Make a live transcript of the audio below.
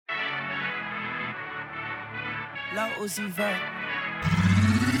Lil Uzi Vert.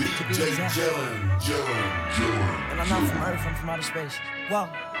 Jalen. And I'm not from Earth, I'm from outer space. Whoa,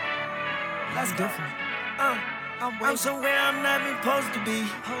 that's different. I'm somewhere I'm not even supposed to be.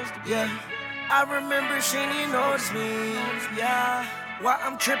 Yeah, I remember she didn't notice me. Yeah, why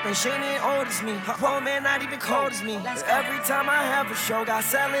I'm tripping, she didn't notice me. Her poor man not even cold as me. Every time I have a show, got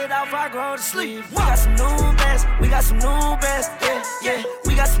sell it out if I go to sleep. We got some new bands, we got some new bands. Yeah, yeah,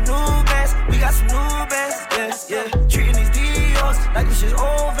 we got some new bands, we got some new bands. Yeah, yeah, treating these DOs like this shit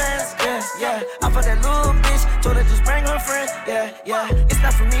old vans. Yeah, yeah, I fucked that little bitch, told her just bring her friends. Yeah, yeah, it's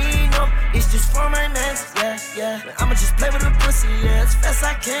not for me, no, it's just for my mans. Yeah, yeah, I'ma just play with the pussy, yeah, as fast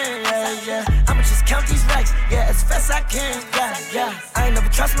I can. Yeah, yeah, I'ma just count these racks, yeah, as fast I can. Yeah, yeah, I ain't never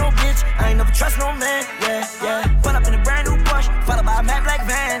trust no bitch, I ain't never trust no man. Yeah, yeah, pull up in a brand new Porsche, followed by a matte black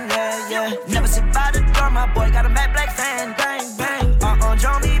van. Yeah, yeah, never sit by the door, my boy got a matte black fan. Bang, bang,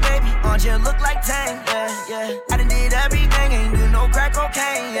 John Lee, baby, just look like Tang. Yeah, yeah, I done did everything, ain't do no crack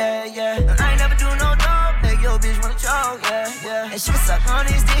cocaine. Yeah, yeah, I ain't never do no dope, make your bitch wanna choke. Yeah, yeah, and she would suck on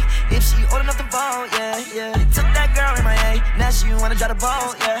his dick if she old enough to vote. Yeah, yeah, they took that girl in my A, now she wanna drive the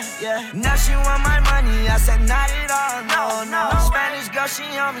boat. Yeah, yeah, now she want my money, I said not at all, no. Spanish girl, she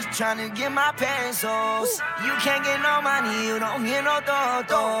on me, tryna get my pesos. You can't get no money, you don't get no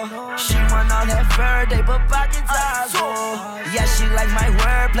todo. She want all that verde, but pockets are. Yeah, she like my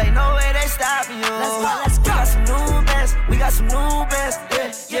wordplay, no way they stop you. Let's go. We got some new bands, we got some new bands.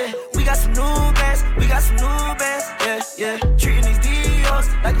 Yeah, yeah, we got some new bands, we got some new bands. Yeah, yeah, treating these DOs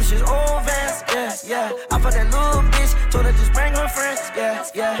like this shit old vans. Yeah, yeah, I fucked that little bitch, told her just bring her friends. Yeah,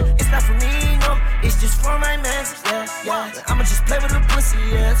 yeah, it's not for me, no, it's just for my mans. Yeah, yeah, I'ma just play with the pussy,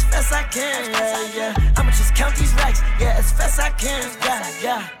 yeah, as fast I can. Yeah, yeah, I'ma just count these racks, yeah, as fast I can. Yeah,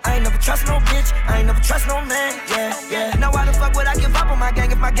 yeah, I ain't never trust no bitch, I ain't never trust no man. Yeah, yeah, now why the fuck would I give up on my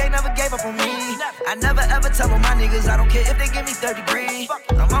gang if my gang never gave up on me? I never ever tell on my niggas, I don't care if they give me 30 degrees.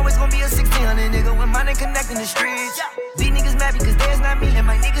 I'm always gonna be a 1600 nigga when mine ain't connecting the streets. These niggas mad because theirs not me, and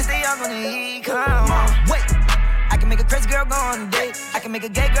my niggas they all gonna eat. Come on, wait. I can make a crazy girl go on a date. I can make a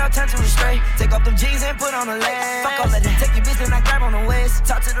gay girl turn to a straight. Take off them jeans and put on a leg. Fuck all of that. Take your bitch and I grab on the waist.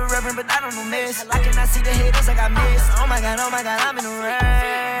 Talk to the reverend, but I don't know miss. I cannot see the haters like I miss. Oh my god, I'm in the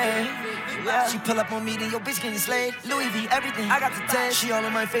rain. Yeah. She pull up on me, then your bitch getting slayed. Louis V, everything, I got the taste. She all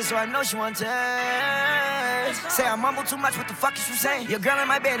in my face, so I know she want taste. Say I mumble too much, what the fuck is you saying? Your girl in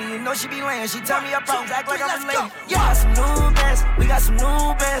my bed, and you know she be laying. She tell me her problems, act like I'm a lady. Yeah, got some new bands, we got some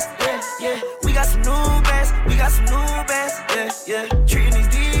new bands. Yeah, yeah, we got some new bands, we got some new bands. Yeah, yeah, treating these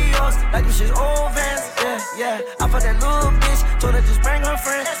DOs like this shit old vans. Yeah, yeah, I fucked that little bitch, told her just bring her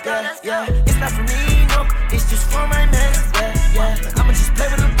friends. Yeah, yeah, it's not for me, no, it's just for my man. Yeah, yeah, I'ma just play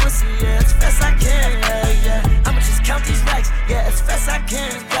with the pussy, yeah, as fast I can. Yeah, yeah, I'ma just count these racks, yeah, as fast I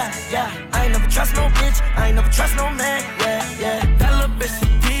can. Yeah, yeah, I ain't never trust no bitch, I ain't never trust no man. Yeah, yeah, that little bitch a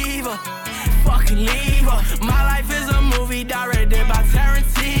diva, fucking leave her. My life is a movie directed by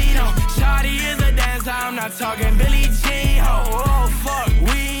Tarantino. Shawty is a dancer, I'm not talking Billie Jean. Oh, fuck,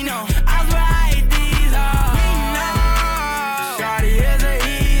 we know. I swear I hate these hoes. We know. Shawty is a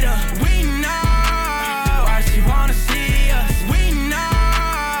eater. We know why she wanna see us. We know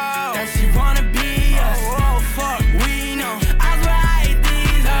that she wanna be us. Oh, fuck, we know. I swear I hate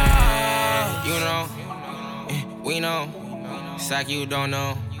these hoes. You know, we know. It's like you don't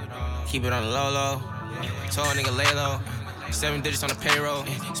know. Keep it on the low. Told a nigga lay low. 7 digits on the payroll.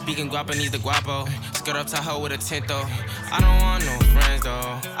 Speaking Guapanese the guapo. Skirt up Tahoe with a tint though. I don't want no friends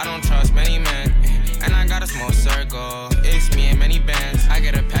though. I don't trust many men. And I got a small circle. It's me and many bands. I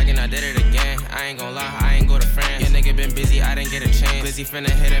get a pack and I did it again. I ain't gon' lie, I ain't go to France. Your nigga been busy, I didn't get a chance. Busy finna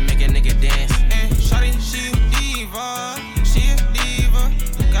hit and make a nigga dance. And shawty, she a diva. She a diva.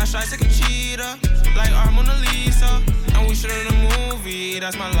 Got shots like a cheetah. Like our Mona Lisa. And we shootin' a movie.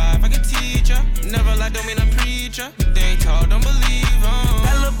 That's my life, I can teach ya. Never lie, don't mean a preacher. They ain't tall, don't believe em.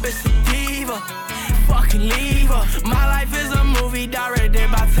 That little bitch a diva, fucking leave her. My life is a movie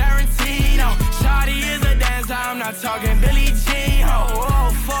directed by Tarantino. Shawty is a dancer, I'm not talking Billie Jean.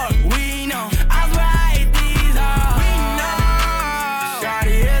 Oh, fuck, we know. I swear I hate these hoes. We know.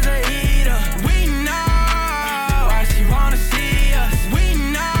 Shawty is a eater. We know why she wanna see us. We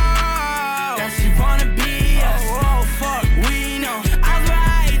know that she wanna be us. Oh, fuck, we know. I swear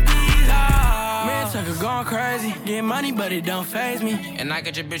I hate these hoes. Man, Tucker going crazy. Get money, but it don't faze me. And I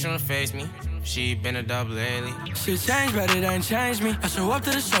get your bitch wanna face me. She been a dub lately. Shit changed, but it ain't changed me. I show up to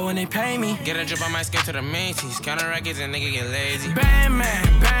the show and they pay me. Get a drip on my skin to the Macy's. Counting records and nigga get lazy. Bang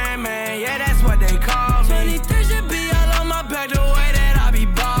man, yeah, that's what they call me. 23 should be all on my back the way that I be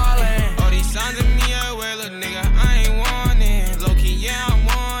ballin'. All these signs of me away, look nigga, I ain't want it. Low key, yeah, I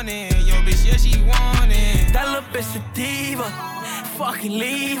want it. Yo, bitch, yeah, she want it. That little bitch sativa. Fucking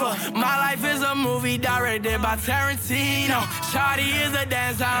leave her. My life is a movie directed by Tarantino. Shawty is a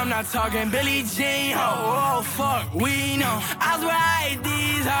dancer, I'm not talking Billie Jean. Oh, fuck, we know. I swear I hate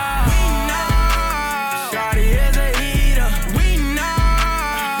these hoes. We know. Shawty is a eater. We know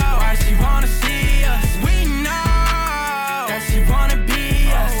why she wanna see us. We know that she wanna be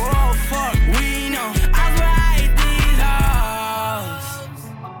us. Oh, fuck, we know. I swear I hate these hoes.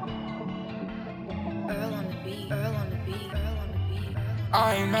 Earl on the beat, Earl on the beat, Earl on the beat.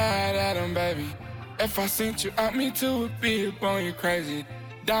 I ain't mad at him, baby. If I sent you out, me too would be up on you crazy.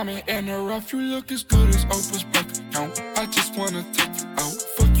 Diamond in the rough, you look as good as Oprah's bank account. I just wanna take you out,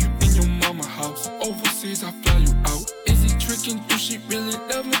 fuck you in your mama house. Overseas, I fly you out. Is he tricking? Do she really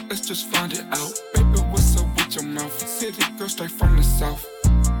love me? Let's just find it out. Baby, what's up with your mouth? City girl straight from the south.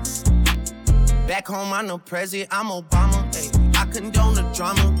 Back home, I'm no president, I'm Obama. Ay. I condone the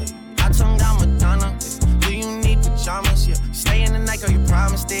drama. Ay. I tongue down Madonna. Ay. Do you need pajamas? Yeah. Stay in the night, girl, you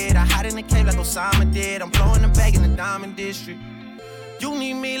promised it. I hide in the cave like Osama did. I'm blowing the bag in the diamond district. You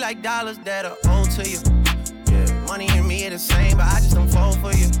need me like dollars that are owed to you. Yeah, money and me are the same, but I just don't fall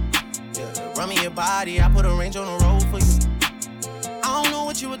for you. Yeah, run me your body, I put a range on the road for you. I don't know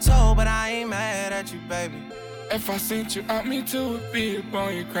what you were told, but I ain't mad at you, baby. If I sent you out, me too would be up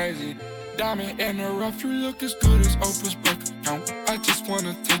on you crazy. Diamond in the rough, you look as good as Oprah's bank account. I just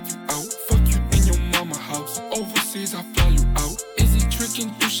wanna take you out, fuck you in your mama house. Overseas, I fly you out. Is he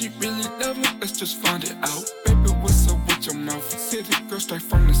tricking? Do she really love me? Let's just find it out. Baby, what's up with your mouth? City girl straight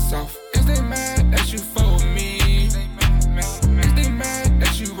from the south. Is they mad that you fuck with me? Is they mad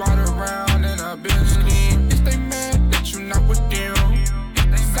that you ride around in a Bentley? Is they mad that you not with them?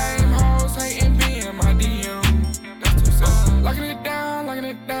 Same hoes hating being my DM. That's too sad. Locking it down, locking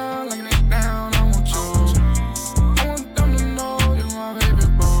it down, locking it down. I want you. I want them to know you're my baby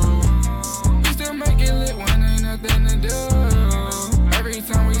boy. We still make it lit when ain't nothing to do. Every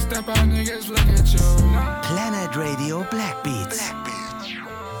time we step out, niggas look at you. Planet Radio Black Beats.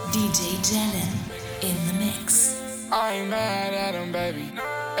 DJ Jellin in the mix. I ain't mad at him, baby.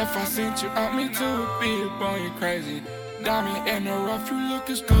 If I sent you out, me too would be up on you crazy. Diamond in the rough, you look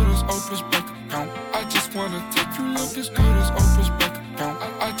as good as Oprah's bank account. I just wanna take you look as good as Oprah's bank account.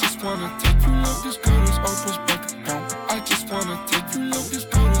 I just wanna take you look as good as Oprah's bank account. I just wanna take you look as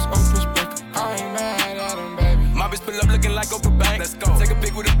good as Oprah's bank account. I ain't mad at him, baby. My bitch pull up looking like Oprah Bank. Let's go. Take a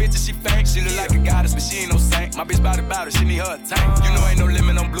pic with a bitch and she faint. She look like a goddess, but she ain't no saint. My bitch bout it, she need her a tank. You know ain't no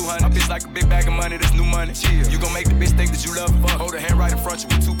limit on blue honey. My bitch like a big bag of money, that's new money. Chill. You gon' make the bitch think that you love her. Hold her hand right in front, you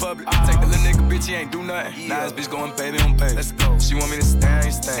we too public. Take the little nigga, bitch, he ain't do nothing. Now this bitch going baby on baby. Let's go. She want me to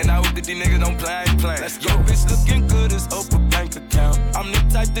stay. And I hope that these niggas don't play, ain't playing. Let's go. Your bitch looking good as Oprah bank account. I'm the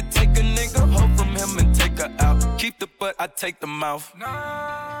type to take a nigga hoe from him and take her out. Keep the butt, I take the mouth. No.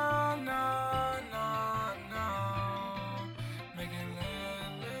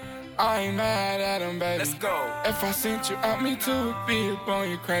 I ain't mad at him, baby. Let's go. If I sent you out, me too would be up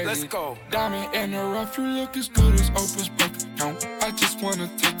on you crazy. Let's go. Diamond in the rough, you look as good as Oprah's bank account. I just wanna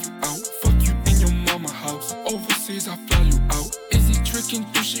take you out, fuck you in your mama house. Overseas, I fly you out. Is he tricking?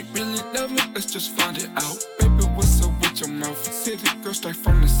 Do she really love me? Let's just find it out. Baby, what's up with your mouth? City girl straight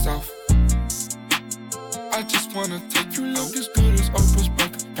from the south. I just wanna take you look as good as Oprah's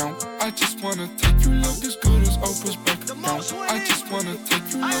bank account. I just wanna take you look as good as Oprah's bank account. I just wanna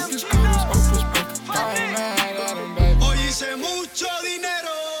take you look as good as Oprah's bank account. I ain't mad at him, baby. Hoy hice mucho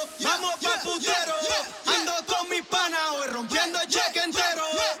dinero, vamos pa' putero. Ando con mi pana hoy rompiendo el cheque entero.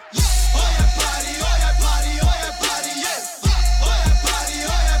 Hoy es party, hoy es party, hoy es party, yeah. Hoy es party,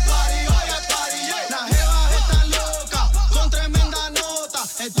 hoy es party, hoy es party, yeah. Las jevas están locas, con tremenda nota.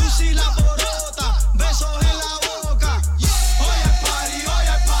 El tusi la borota, besos en la boca. Hoy es party, hoy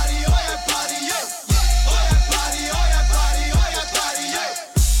es party, hoy es party, yeah. Hoy es party, hoy es party, hoy es party,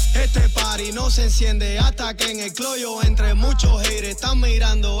 yeah. Este party no se enciende hasta que en el cloyo entre muchos haters están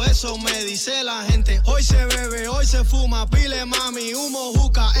mirando, eso me dice la gente. Hoy se bebe, hoy se fuma, pile mami, humo,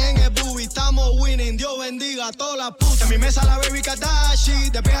 juca en el booby, estamos winning, Dios bendiga a todas las putas. En mi mesa la baby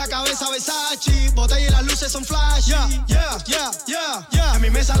Kardashian, de pies a cabeza Versace, botella y las luces son flash. Yeah. En mi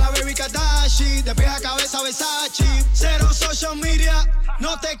mesa la baby Kardashian, de pies a cabeza Versace, cero social media,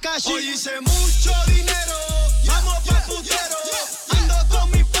 no te caches. Hoy hice mucho dinero, vamos pa' putero. Ando con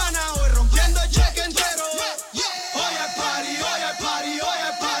mi pana hoy rompiendo el cheque entero. Hoy es party, hoy es party, hoy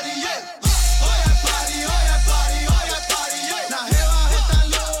es party, yeah. Hoy es party, hoy es party, hoy es party, yeah. Las jevas están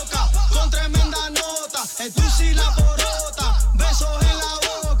locas, con tremenda nota. El tusi la borota, besos en la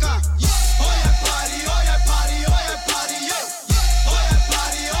boca. Hoy es party, hoy es party, hoy es party, yeah. Hoy es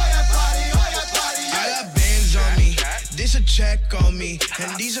party, hoy es party, hoy es party, yeah. I got bands on me, this a check on me. me. And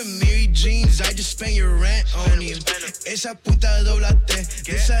these are Mary jeans, I just spent your rent on him. Esa puta doblate,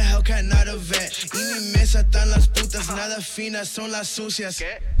 this a Hellcat, not a vet. Y mi mesa están las putas, nada finas, son las sucias.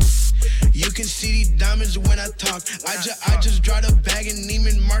 You can see these diamonds when I talk. I just dropped a bag in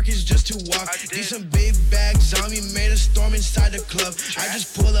Neiman Marcus just to walk. These some big bags on me, made a storm inside the club. I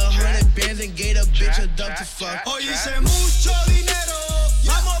just pull 100 bands and gave a bitch a dub to fuck. Hoy hice mucho dinero,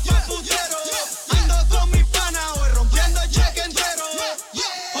 vamos pa' putero. Ando con mi pana hoy rompiendo el cheque entero.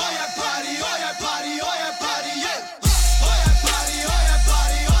 Hoy hay party, hoy hay party, hoy hay party, yeah. Hoy hay party, hoy hay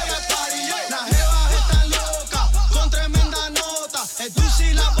party, hoy hay party, yeah. Las jevas están locas, con tremenda nota. El dulce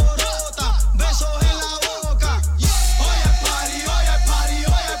y la borota, besos en la boca. Hoy hay party, hoy hay party,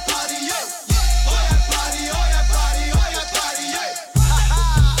 hoy hay party, yeah. Hoy hay party, hoy hay party, hoy hay party, yeah.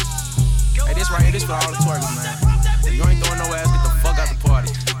 Hey, this right here, this for all the twerkers, man. If you ain't throwing no ass, get the fuck out the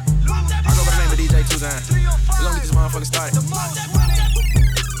party. I go by the name of DJ 2 Down. We gon' get this motherfucker started.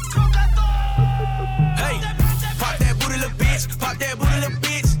 Hey, pop that booty, little bitch. Pop that booty, little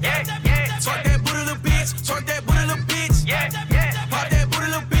bitch. Yeah, yeah. Twerk that booty, little bitch. Twerk that booty, little bitch. Yeah, yeah. Pop that booty,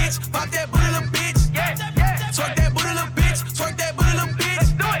 little bitch. Pop that booty, little bitch. Yeah, yeah. Twerk that booty, little bitch. Twerk that booty, little bitch.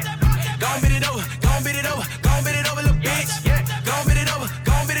 Let's do it. Gon' bend it over. Gon' bend it over. Gon' bend it over, little bitch. Yeah. Gon' bend it over.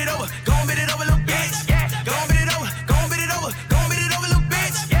 Gon' bend it over. Gon' bend it over, little bitch. Yeah. Gon' bend it over. Gon' bend it over. Gon' bend it over, little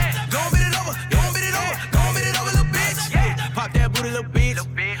bitch. Yeah. Gon' bend it over. Gon' bend it over. Gon' bend it over, little bitch. Yeah. Pop that booty, little bitch.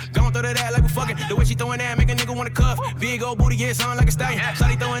 Gon' throw that ass like we fucking. The way she throwing that make a nigga wanna cuff. Big old booty, yeah, sound like a stallion.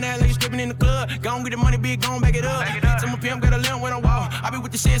 Shawty throwing that like you stripping in the club. Gon' get the money, big, gon' back it up. Tell my pimp got a limp when I walk. I be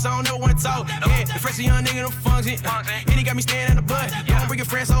with the shit, so I don't never wanna talk. Yeah, the fresh young nigga, no function. And he got me standing in the butt. Gon' bring your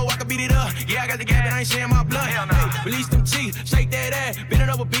friends so I can beat it up. Yeah, I got the gap and I ain't sharing my blood. Hey, release them cheeks, shake that ass, bend it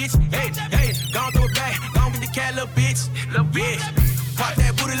over, bitch. Hey, hey, gon' throw it back, gon' get the cat, little bitch. Little bitch. Pop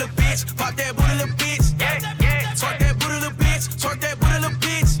that booty, little bitch. Pop that booty, little bitch. Yeah, yeah. Twerk that booty, little bitch. Twerk that booty, little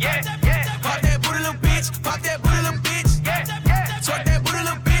bitch. Yeah, yeah. Pop that booty, little bitch. Pop that booty, little bitch. Yeah, yeah. Twerk that booty,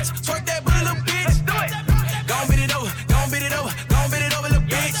 little bitch. Twerk that booty, little bitch. Let's do it. Gon' bend it over. Gon' bend it over. Gon' bend it over, little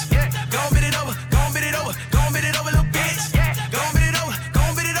bitch. Yeah. Gon' bend it over. Gon' bend it over. Gon' bend it over, little bitch. Yeah. Gon' bend it over.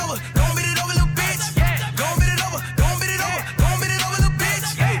 Gon' bend it over. Gon' bend it over, little bitch. Yeah. Gon' bend it over. Gon' bend it over. Gon' bend it over, little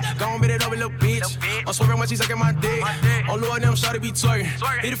bitch. Yeah. Gon' bend it over, little bitch. I'm swerving when she's sucking my dick. Oh Lord, them shawty be twerking.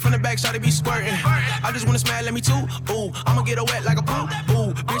 Hit it from the back, shawty be squirting. I just wanna smash, let me too. Ooh, I'ma get her wet like a poo.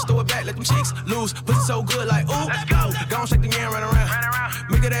 Ooh, bitch throw it back, let them cheeks loose. Pussy so good like ooh. Let's go. Gon' shake the game, run around.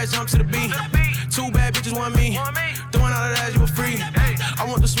 Make that ass jump to the beat. Two bad bitches want me. Throwing all of that, you a free. I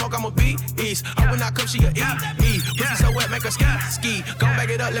want the smoke, I'ma be east. I will not come, she a E. Pussy so wet, make her ski. Gon' back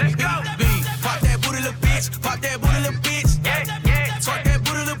it up, let me be. Pop that booty, little bitch. Pop that booty, little bitch. Yeah, yeah. Twerk that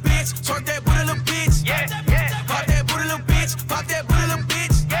booty, little bitch. Twerk that booty, little bitch. Yeah, yeah. Pop that booty, little bitch. Pop that booty, little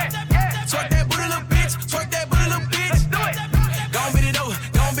bitch. Yeah, yeah. Twerk that booty, little bitch. Twerk that booty, little bitch. Let's do it. Gon' bend it over.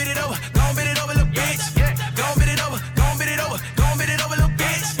 Gon' bend it over. Gon' bend it over, little bitch. Yeah. Gon' bend it over. Gon' bend it over. Gon' bend it over, little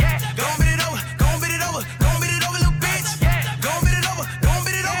bitch. Yeah. Gon' bend it over. Gon' bend it over. Gon' bend it over, little bitch. Yeah. Gon' bend it over. Gon'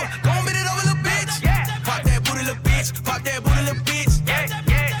 bend it over. Gon' bend it over, little bitch. Yeah. Pop that booty, little bitch. Pop that booty, little bitch. Yeah,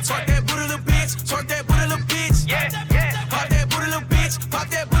 yeah. Twerk that booty, little bitch. Twerk that booty, little bitch. Yeah, yeah. Pop that booty, little bitch. Pop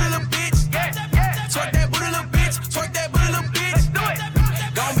that booty, little bitch. Yeah, yeah. Twerk that booty, little bitch. Twerk that booty, little bitch. Let's do it.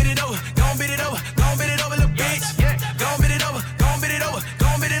 Gon' bend it over. Gon' bend it over. Gon' bend it over, little bitch. Yeah. Gon' bend it over. Gon' bend it over.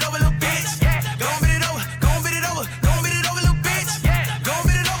 Gon' bend it over, little bitch. Yeah. Gon' bend it over. Gon' bend it over. Gon' bend it over, little bitch. Yeah. Gon'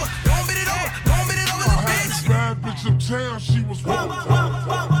 bend it over. Gon' bend it over. Gon' bend it over, little bitch. Bad bitch in town, she was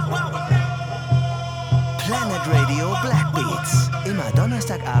Planet Radio Black Beats. Immer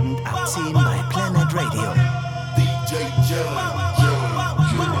Donnerstagabend ab 10 bei Planet Radio. DJ Jelly.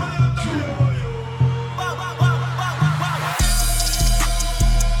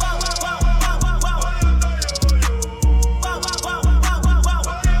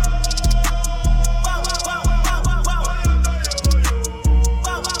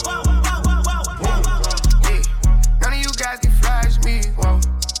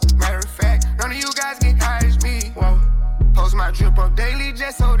 Drip up daily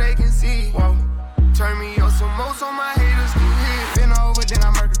just so they can see. Whoa. Turn me up some more so my haters can hear. Been over, then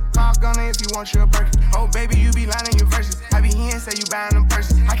I murder. Call gunner if you want your burger. Oh baby, you be lying in your verses. I be hearing say you buying them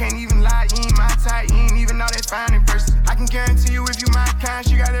purses. I can't even lie, you ain't my type. You ain't even know that fine in person. I can guarantee you if you my kind,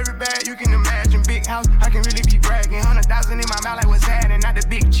 she got every bag you can imagine. big house, I can really be bragging. 100,000 in my mouth like what's happening. Not the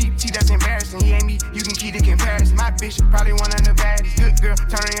big cheap tea that's embarrassing. He ain't me, you can keep the comparison. My bitch probably one of the baddest. Good girl,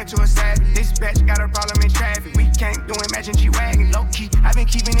 turning into a savage. This bitch got a problem in traffic. We can't do it, matching G-Wagon. Low key, I been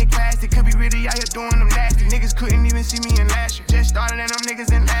keeping it classy. Could be really out here doing them nasty. Niggas couldn't even see me in last year. Just started and them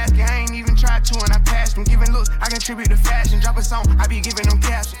niggas in last year. I ain't even tried to and I passed them. Giving looks, I contribute to fashion. Drop a song, I be giving them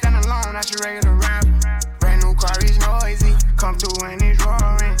caps. Stand alone, not your regular rapper. Brand new car is noisy. Come through and it's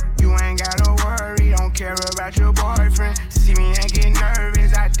roaring. You ain't gotta worry, don't care about your boyfriend. See me and get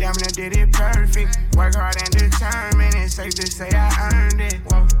nervous, I damn near did it perfect. Work hard and determined, it's safe to say I earned it.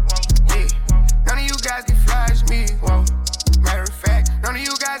 Whoa, yeah. None of you guys can flash me, whoa. Matter of fact, none of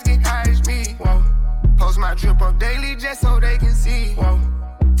you guys can hide me, whoa. Post my drip up daily just so they can see, whoa.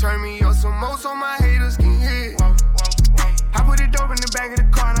 Turn me up some more so my haters can hear, whoa. I put it dope in the back of the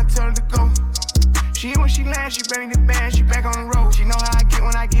car and I tell her to go. She when she lands, she bring the band, she back on the road. She know how I get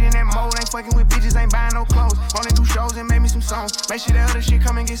when I get in that mode. Ain't fucking with bitches, ain't buying no clothes. Only do shows and make me some songs. Make sure the other shit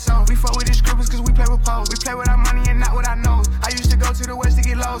come and get sold. We fuck with the scribbles cause we play with pose. We play with our money and not with our nose. I used to go to the west to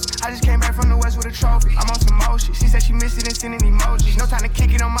get lost. I just came back from the west with a trophy. I'm on some motion. She said she missed it and sending emojis. No time to kick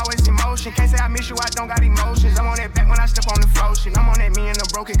it on my waist emotion. Can't say I miss you, I don't got emotions. I'm on that back when I step on the flow shit. I'm on that me and the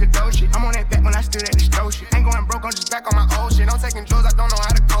broken Kadoshi. I'm on that back when I stood at the stove shit. Ain't going broke, I'm just back on my old shit. I'm taking drugs, I don't know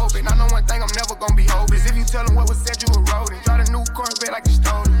how to cope it. I know one thing, I'm never gonna be hopeless. If you tell them what was said, you were rodent. Drive a new Corvette like you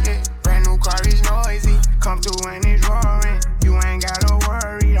stole it, yeah. Brand new car is noisy. Come through and it's roaring. You ain't gotta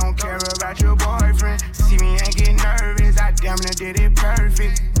worry, don't care about your boyfriend. See me and get nervous, I damn near did it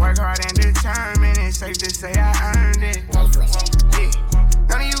perfect. Work hard and determined, it's safe to say I earned it. Yeah.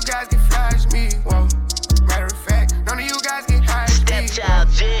 None of you guys can flash me, whoa. Matter of fact, none of you guys can hide me.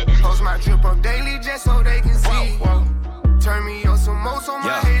 Post my drip up daily just so they can see, whoa. Turn me up some more so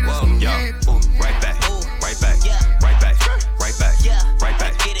my haters can hear. Right back, right back, right back, right back, right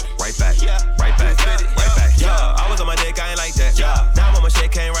back, right back, right back, right back. Yeah, I was on my dick, I ain't like that. Yeah, now I'm on my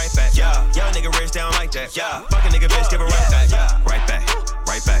shit, came right back. Yeah, young nigga rich down like that. Yeah, fucking nigga bitch, give it right back. Right back,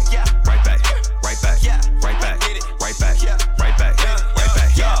 right back, right back, right back, right back, right back, right back, right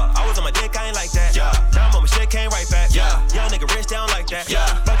back. Yeah, I was on my dick, I ain't like that. Yeah, now I'm on my shit, came right back. Yeah, young nigga rich down like that. Yeah,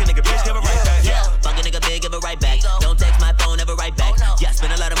 fucking nigga bitch, give it right back. Yeah, fucking nigga big, give it right back. Don't text my phone, never right back. Yeah,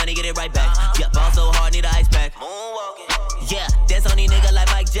 spend a lot of money, get it right back. Yeah, ball so hard, need an ice pack. Yeah, dance on these niggas like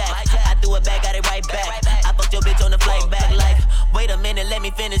Mike Jack. I threw it back, got it right back. I fucked your bitch on the flight back like, wait a minute, let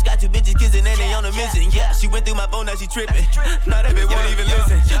me finish. Got two bitches kissing and they on the mission. Yeah, she went through my phone, now she tripping. Now that bitch won't even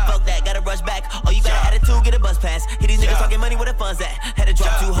listen. Fuck that, gotta rush back. Oh, you got an attitude, get a bus pass. Hit these niggas talking money, where the funds at? Had to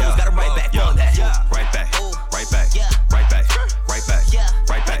drop two hoes, got them right back. Fuck that. Right back, right back, right back, right back,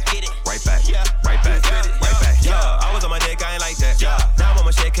 right back, right back, right back, right back. Yeah, I was on my dick, I ain't like that. Yeah, now I'm on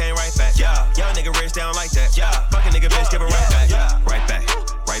my shit, came right back. Yeah, young nigga rich down like that. Yeah, fucking nigga bitch, give it right back. Right back,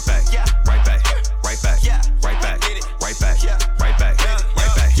 right back, right back, right back, right back, right back, right back,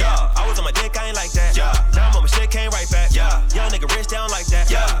 right back. Yeah, I was on my dick, I ain't like that. Yeah, now I'm on my shit, came right back. Yeah, young nigga rich down like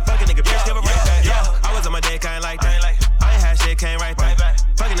that. Yeah, fucking nigga bitch, give it right back. Yeah, I was on my dick, I ain't like that. I ain't had shit, came right back.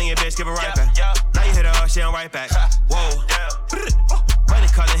 Fucking nigga bitch, give it right back. Now you hit her, she don't right back. Whoa. Money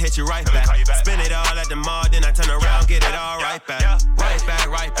call and hit you right back. Spin it all at the mall, then I turn around, get it all right back. Right back,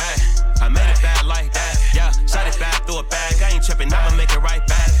 right back. I made it bad like that. Yeah, shot it back through a bag. I ain't tripping, I'ma make it right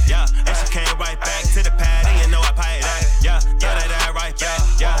back. Yeah, and she came right back to the pad, and you know I pay that. Yeah, throw that right back.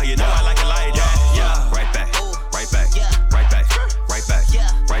 Yeah, you know I like it like that. Yeah, right back, right back, right back, right back,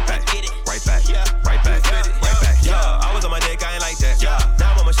 right back, right back, right back, right back. Yeah, I was on my dick, I ain't like that. Yeah,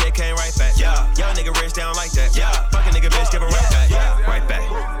 now I'm on my shit, came right back. Yeah, young nigga rich down like that. Yeah, fucking nigga bitch, give it right back. Right back,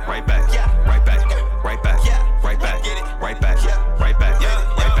 right back, right back, right back, right back, right back, right back,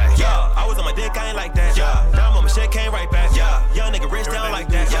 right back. Yeah, I was on my dick, I ain't like that. Yeah, now I'm on my shit, came right back. Yeah, young nigga rich down like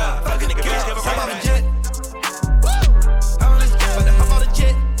that. Yeah, fucking nigga bitch, give it right back. I'm on a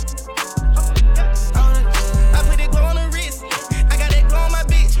jet. I put that glow on the wrist. I got that glow on my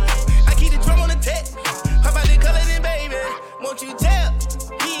bitch. I keep the drum on the tech. How about the color then, baby? Won't you tell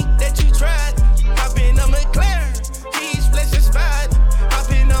me that you tried? Hop in a McLaren. Cheese, flesh, and spied. Hop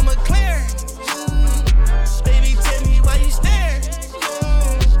in a McLaren. Baby, tell me why you staring.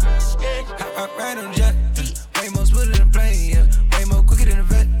 I ride on jet. Way more smoother than plane. Way more quicker than a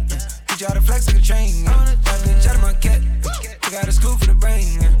vet. Teach you how to flex like a train. That bitch out of my cat. Took out a school for the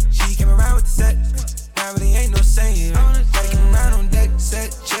brain. She came around with the set. Now really ain't no saying. Gotta keep around on deck.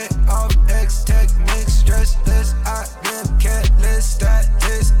 Set, check, off, X, tech, mix, stress, list. I been careless,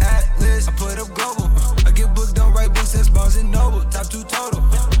 status, atlas. I put up global. I get booked, don't write books, that's Barnes & Noble. Top 2 total.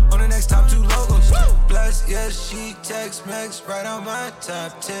 On the next top 2 logos. Bless, yes, she text, man. flex right on my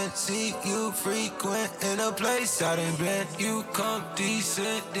top 10. See you frequent in a place out in bed. You come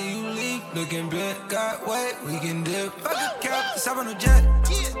decent, then you leave looking bent. Got weight, we can dip. Fuck a cap, stop on a jet.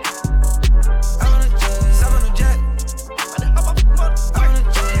 I'm on a jet, stop on a jet. I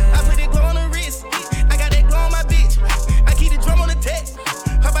put that glow on the wrist. I got that glow on my bitch. I keep the drum on the text.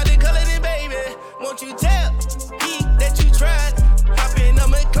 How about the color then, baby? Won't you tell me that you tried? Hop in a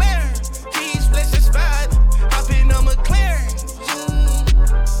McLaren. Cheese, flesh, and spied. Hop in a McLaren.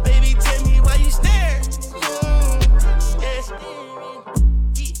 Baby, tell me why you stare. Yes.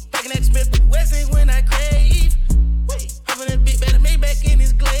 Packing that Smith & Wesson when I crave. Hopping that big better Maybach in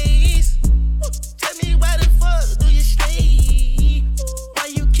his glaze. Tell me why the fuck do you stay? Why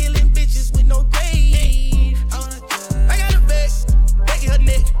you killing bitches with no grave? I got a bag, back in her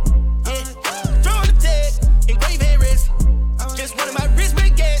neck. Yeah, throw on the tag, engraved headrest. Just one of my wrist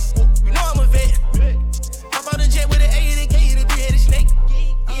baguettes. You know I'm a vet. Hop out the jet with an 80K and a 3-headed snake.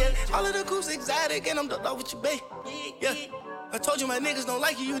 Yeah, all of the coops exotic and I'm doped off with your bae. Yeah, I told you my niggas don't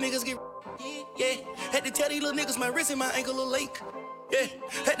like you niggas get. Yeah, had to tell these little niggas my wrist and my ankle a lake. Yeah,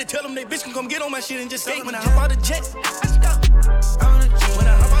 had to tell them they bitch can come get on my shit and just say when I hop out the jet. When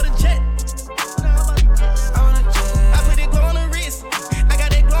I hop out the jet. I put that glow on the wrist. I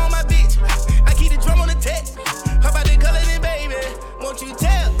got that glow on my bitch. I keep the drum on the text. How about the color then, baby? Won't you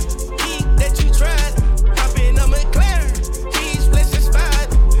tell me that you tried? Hop in a McLaren. Cheese, flesh, and spied.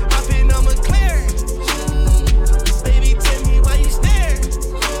 Hop in a McLaren. Baby, tell me why you stare.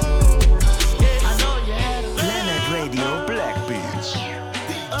 Yeah. I know you had a Planet Radio Black Beats.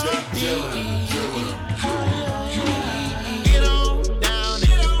 Get on down if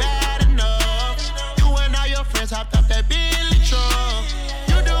you bad enough. You and all your friends hopped up that Billy truck.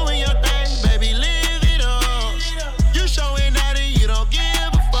 You doing your thing, baby, live it up. You showing that and you don't give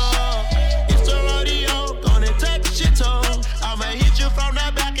a fuck. It's the rodeo, gonna take shit toe. I'ma hit you from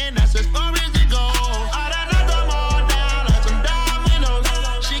the back and that's as far as it goes. I done knocked them all down like some dominoes.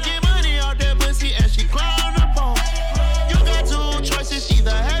 She get money out that pussy and she clown the pole. You got two choices, either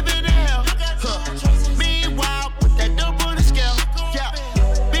heaven or hell. Meanwhile, put that dope on the scale. Yeah.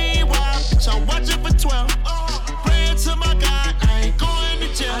 Meanwhile, bitch, I'm watching for 12. Praying to my God, I ain't going to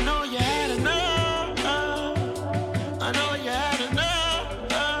jail. I know you had enough. I know you had enough.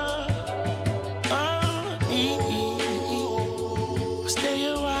 Stay a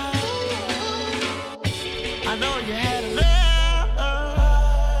while. I know you had enough.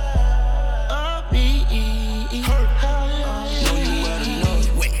 Know you well enough.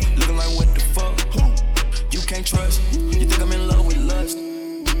 Looking like what the fuck? You can't trust. You think I'm in love with lust?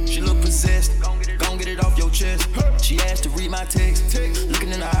 She look possessed. Gon' get it off your chest. She asked to read my text.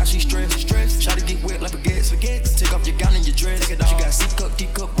 Looking in her eyes, she stressed. Try to get wet like baguettes. Take off your gown and your dress. She got C-cup,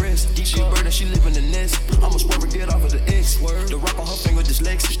 D-cup breasts. She a bird and she live in the nest. I'ma swerve and get off of the X. The rock on her finger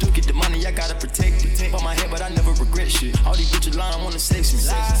dyslexic. Still get the money, I gotta protect it. Bought my head, but I never regret shit. All these bitches lying, wanna sex me.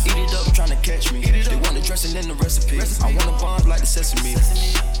 Eat it up, tryna catch me. They want the dressing in the recipe. I want a bomb like the sesame.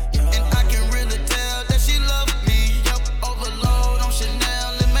 And I can really tell that she love me. Yup, overload on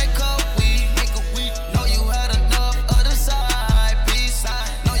Chanel and make up weed. Know you had enough of the side piece.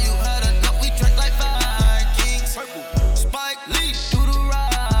 Know you had enough, we drank like Vikings. Spike Lee, do the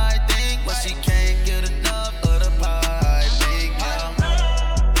right thing. But she can't get enough of the piping, yeah.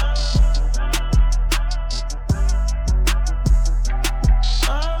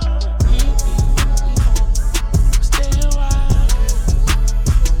 Stay a while.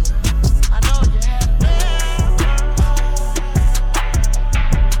 I know you had enough.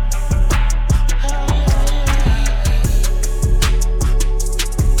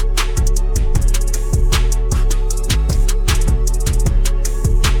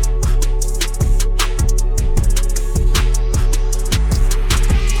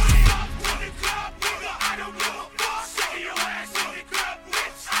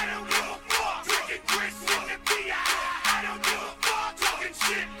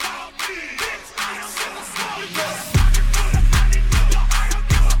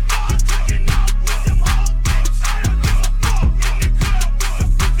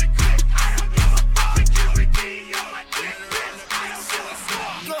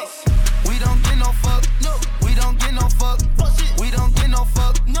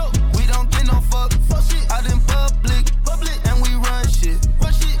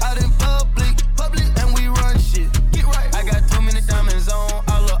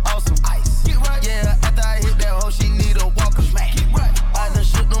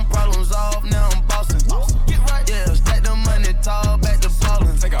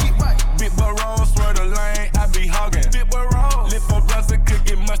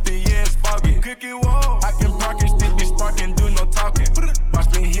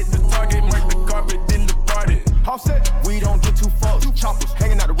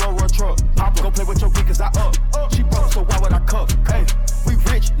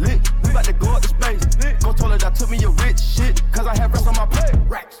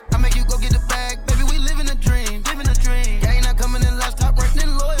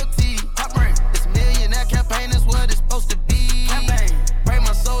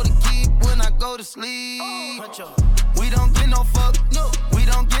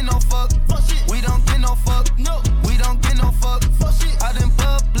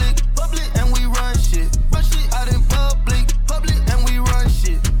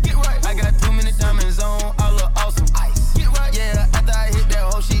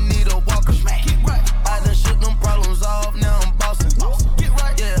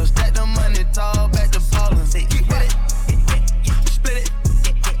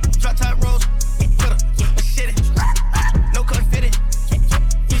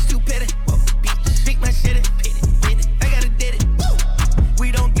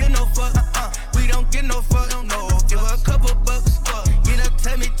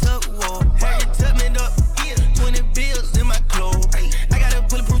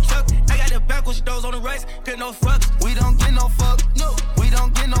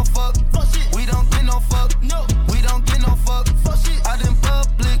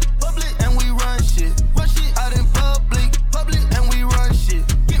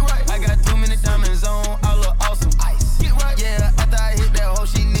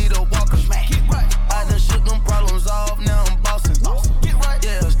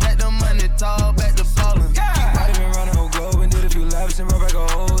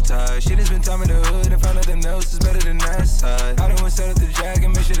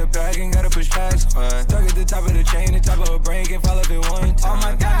 switch packs. Stuck at the top of the chain, the top of a brain, can't fall off it one time. All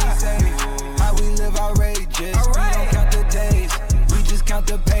my diamonds say, how we live outrageous. We don't count the days, we just count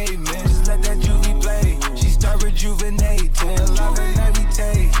the pavement. Just let that juvie play, she start rejuvenating. Love and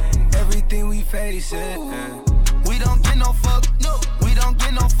levitate, everything we face it. We don't get no fuck, no. We don't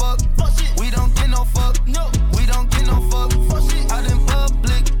get no fuck, we don't get no fuck, no. We don't get no fuck, out in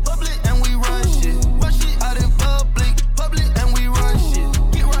public, and we run shit. Out in public, and we run shit.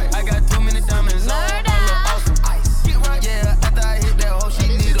 Get right. I got too many diamonds on, I look awesome. Get right. Yeah, after I hit that hoe, she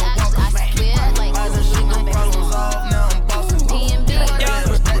need a walk. I just shoot them problems off, now I'm bossing.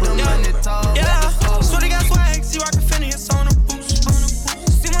 Yeah, so they got swag, see I can finish on the boost.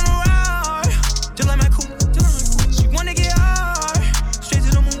 See when I ride, just like my coupe. She wanna get hard, straight to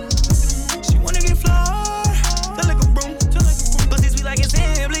the moon. She wanna get floored, feel like a broom. Pussy sweet like it's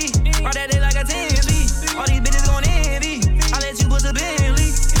Simply, ride that day like a Timby. All these bitches gon' envy, I let you bust a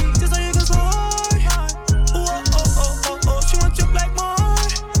Bentley, just so you can slide. Ooh, oh, she want you like mine.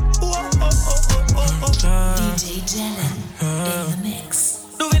 Ooh, oh. DJ Jellin in the mix.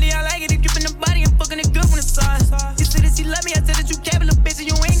 No really, I like it. If you in the body, I'm fucking it good when it's size. You said that she love me, I said that you can't be a bitch and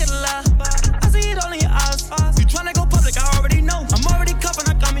you ain't gonna lie. I see it all in your eyes. You tryna go public, I already know. I'm already cuffing,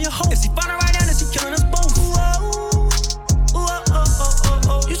 I got me a hoe. If she find her right now, then she killing us both.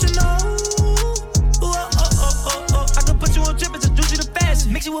 You should know. I could put you on drip, introduce you to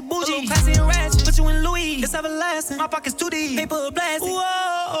fashion. Mix you with bougie, classy and ratchet. Put you in Louis, it's everlasting. My pocket's too deep, paper blasting.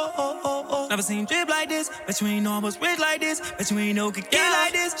 Never seen drip like this. Bet you ain't know I was rich like this. Bet you ain't know could get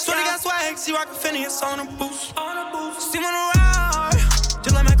like this. So they got swag, see rockin' Phineas on the boost. See when I ride,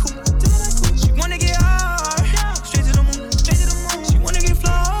 just like my coupe. She wanna get hard, straight to the moon. She wanna get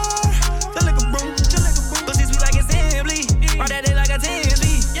floored, feel like a broom. Pussy sweet like it's Simply, ride that day like a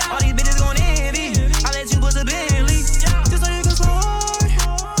Timby. All these bitches gon' envy, I let you bust a Bentley, just so you can slide.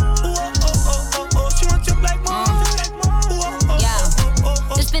 She want you like mine.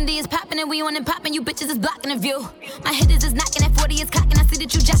 This Fendi is poppin' and we on and poppin', you bitches is blocking the view. My hitters is knocking, at 40 is cocking, I see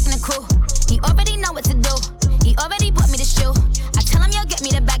that you jacking the crew. He already know what to do, he already put me to shoe. I tell him you'll get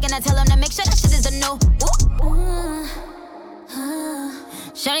me the bag and I tell him to make sure that shit is a no.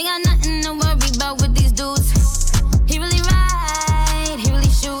 Shawty got nothing to worry about with these dudes. He really ride, he really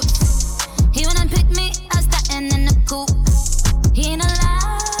shoots. He wanna pick me, I startin' in the coupe. He ain't a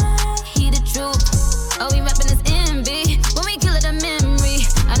lie, he the truth. Oh, we reppin' this envy, when we kill it a memory.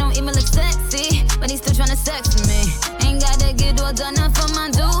 I don't even look sexy, but he still tryna sex me. Ain't gotta get all done up for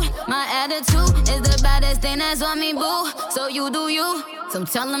my dude. My attitude is the baddest thing that's on me, boo. So you do you. So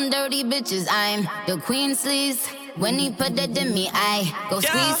tell them dirty bitches I'm the queen sleaze. When he put that in me, I go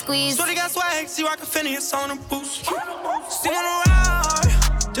squeeze. So they got swag, see rockin' Phineas on the boost. See when I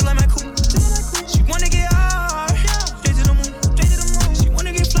ride, just like my coupe. She wanna get hard, straight to the moon. She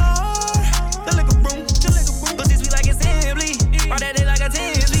wanna get floored, feel like a broom. Pussy sweet like it's Simply, ride that day like a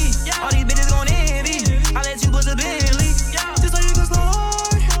Timby. All these bitches gon' envy, I let you bust a Bentley, just so you can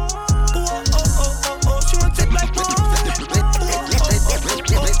slide. She want you like mine.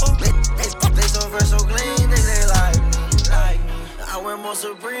 They so fresh, so clean, they like me. I wear more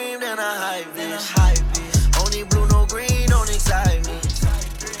Supreme than a hype bitch. Only blue, no green, don't excite me.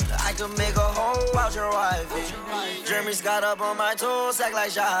 I could make a hoe out your wifey. Jeremy's got up on my toes, act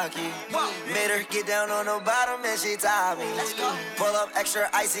like Shocky. Made her get down on the bottom and she tied me. Pull up extra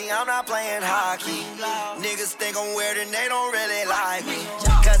icy, I'm not playing hockey. Niggas think I'm weird and they don't really like me.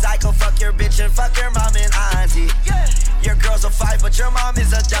 Cause I could fuck your bitch and fuck your mom and auntie. Your girl's a 5, but your mom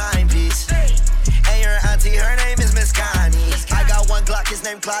is a dime piece. And your auntie, her name is Miss Connie. I got one Glock, his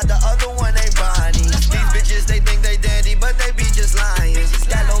name Clyde, the other one named Bonnie. These bitches, they think they dandy, but they be just lying.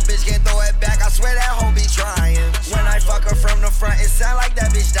 That little bitch can't throw it back, I swear that hoe be trying. When I fuck her from the front, it sound like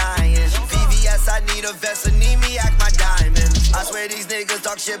that bitch dying. VVS, I need a vest, and need me act my diamond. I swear these niggas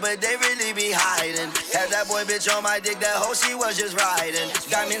talk shit, but they really be hiding. Had that boy bitch on my dick, that hoe she was just riding.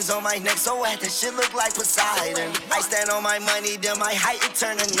 Diamonds on my neck, so wet, that shit look like Poseidon. I stand on my money, then my height, it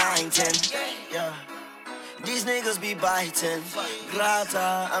turn to 9'10". Yeah. These niggas be biting.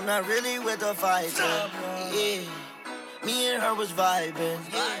 Grata, I'm not really with the fighter. Yeah. Me and her was vibing.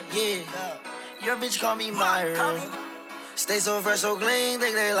 Yeah. Your bitch call me Myron. Stay so fresh, so clean,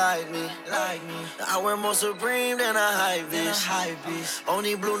 think they like me. I wear more Supreme than a hype bitch.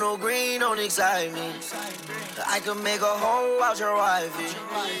 Only blue, no green, don't excite me. I could make a hoe out your wifey.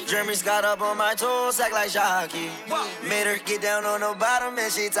 Jeremy's got up on my toes, act like Shocky. Made her get down on the bottom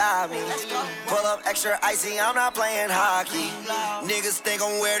and she tied me. Pull up extra icy, I'm not playing hockey. Niggas think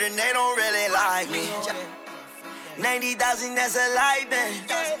I'm weird and they don't really like me. 90,000, that's a lie, man.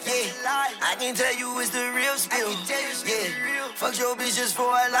 Yeah, I can tell you it's the real spill. Yeah, fuck your bitch just for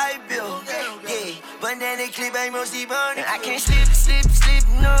a light bill. Yeah, but then they clip ain't mostly burning. I can't slip,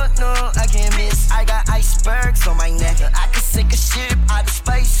 no, I can't miss. I got icebergs on my neck. I can sink a ship out of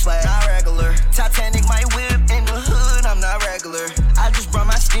space, but not regular. Titanic, my whip in the hood, I'm not regular. I just brought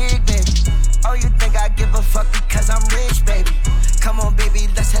my stick, baby. Oh, you think I give a fuck because I'm rich, baby? Come on, baby,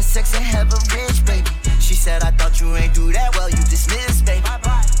 let's have sex and have a rich, baby. She said, I thought you ain't do that well, you dismissed, baby.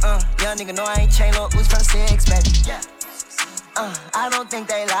 Young nigga know I ain't chain no ooze from 6, baby. I don't think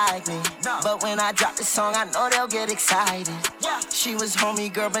they like me, but when I drop this song, I know they'll get excited. She was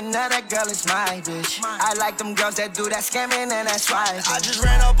homie girl, but now that girl is my bitch. I like them girls that do that scamming and that swiping. I just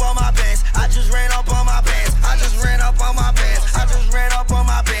ran up on my pants. I just ran up on my pants. I just ran up on my pants. I just ran up on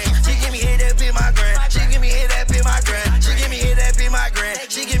my pants. She give me hit that be my grand. She give me hit that be my grand. She give me hit that be my grand.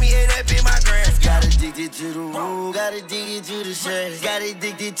 She give me hit that be my grand. Got addicted to the rule, got addicted to the sex, got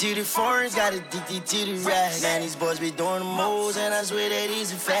addicted to the foreigns, got addicted to the racks. Man, these boys be doing the most, and I swear that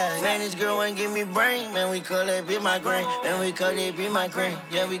he's a fact. Man, this girl ain't give me brain. Man, we call that be my grain. Man, we call that be my grain.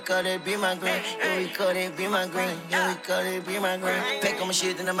 Yeah, we call that be my grain. Yeah, we call that be my grain. Yeah, we call that be my grain. Pack on my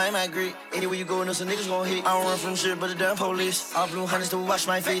shit, then I might migrate. Anywhere you go, know some niggas gon' hit. I don't run from shit, but the damn police. All blue hunters to wash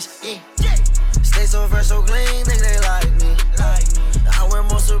my face. Yeah. Stay so fresh, so clean, think they like me. I wear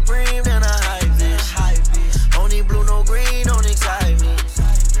more Supreme than I hype this. Only blue, no green, don't excite me.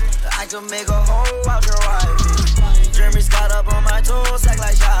 I can make a hole out your wife. Jeremy Scott up on my toes, act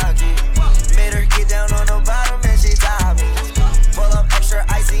like Shocky. Made her get down on the bottom and she tied me. Pull up extra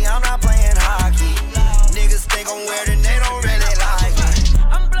icy, I'm not playing hockey. Niggas think I'm weird and they don't really like me.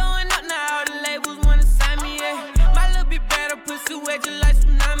 I'm blowing up now, all the labels wanna sign me, yeah. My little bit better, pussy wet just like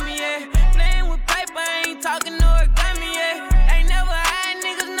tsunami, yeah. Playing with paper, I ain't talking no origami, yeah. Ain't never had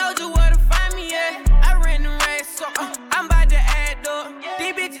niggas know just where to find me, yeah. I ran the race, so I'm about to add up.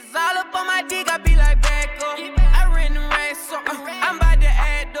 These bitches all up on my dick, I be like back up. I ran the race, so I'm about to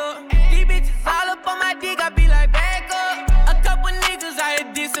add up. These bitches all up on my dick, I be like back up. A couple niggas out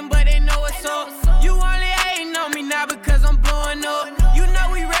here dissing, but they know what's up. You only hating on me now because I'm blowing up. You know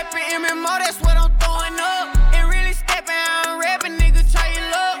we reppin' MMO, that's what I'm throwing up. And really steppin' out and rapping, nigga, try your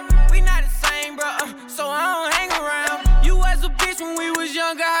luck. We not the same, bro, so I don't hang around. You was a bitch when we was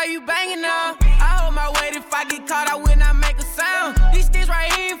younger, how you banging now? I hold my weight, if I get caught, I will not make a sound. These sticks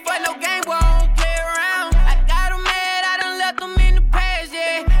right here ain't for no game, boy, I don't play around. I got them mad, I done left them in the past,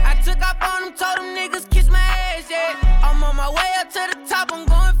 yeah. I took off on them, told them niggas kiss my ass, yeah. I'm on my way up to the top, I'm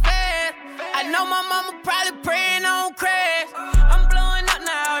going fast. I know my mama probably praying I don't crash. I'm blowing up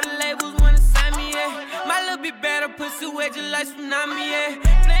now, all the labels wanna sign me, yeah. My little bit better, pussy wet just like tsunami, yeah.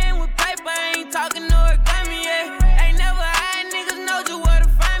 Playing with paper, I ain't talking no origami, yeah. Ain't never had niggas know just where to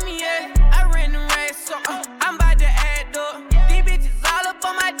find me, yeah. I ran the race, so I'm about to add up. These bitches all up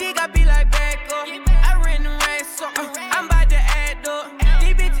on my dick, I be like back up. I ran the race, so I'm about to add up.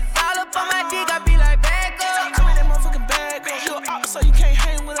 These bitches all up on my dick, I be like back up. Come in that motherfucking bag, go. You up, so you can't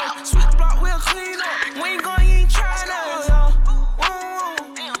hang with us. Sweet the block, we'll clean up. We ain't going, you ain't trying to.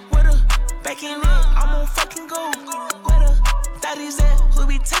 Where the back in it, I'm on fucking go. Where the that is at, who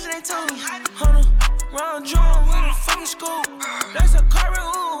be touching that tongue? Round drum with a fucking scoop. There's a car,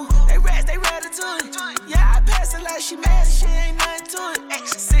 ooh. They rats, they ratatouille. Yeah, I passed it like she mad and she ain't nothing to it.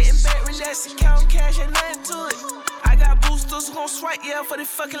 Sitting back, relaxing, counting cash, ain't nothing to it. I got boosters who gon' swipe, yeah, for the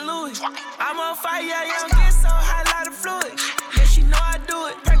fucking Louis. I'm on fire, yeah, I'm getting so high, lot of fluid. Yeah, she know I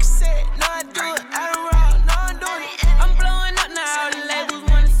do it. Percocet, know I do it. Adderall, know I'm doing it. I'm blowing up now, all the labels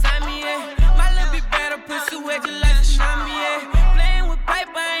wanna sign me, yeah. My little bit better, pussy wet just like tsunami, yeah. Playing with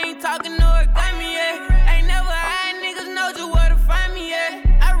paper, I ain't talking no origami, yeah. Ain't never had niggas know just where to find me, yeah.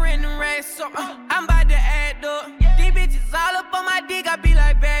 I ran the race, so I'm about to add up. These bitches all up on my dick, I be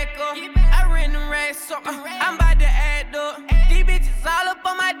like back up. I ran the race, so I'm about to add up. These bitches all up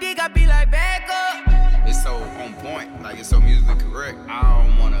on my dick, I be like back up. It's so on point, like it's so musically correct. I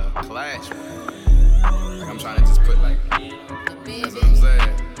don't wanna clash, like I'm trying to just put like, that's what I'm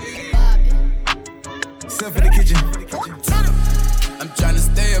saying. Step in the kitchen. I'm tryna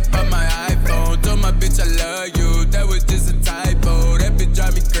stay up on my iPhone. Told my bitch I love you, that was just a typo. That bitch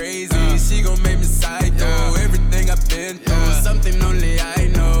drive me crazy, she gon' make me psycho. Everything I've been through, something only I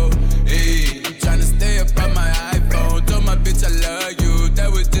know. Hey, I'm tryna stay up on my iPhone. Told my bitch I love you,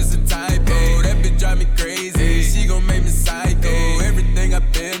 that was just a typo. That bitch drive me crazy, she gon' make me psycho. Everything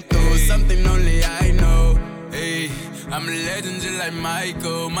I've been through, something only I know. Hey, I'm a legend just like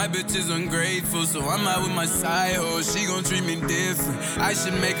Michael. My bitch is ungrateful, so I'm out with my side hoe. She gon' treat me different. I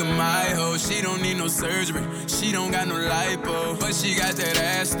should make her my hoe. She don't need no surgery. She don't got no lipo, but she got that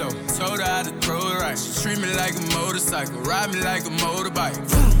ass though. Told her how to throw it right. She treat me like a motorcycle, ride me like a motorbike.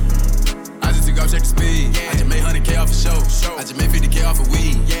 I just took off, check the speed. I just made 100K off a show. I just made 50K off a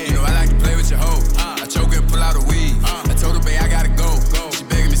weed. You know I like to play with your hoe. I choke and pull out a weed. I told her, babe, I gotta go. She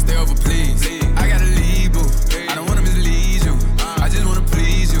begging me stay over, please. I gotta leave, boo. I don't wanna mislead you. I just wanna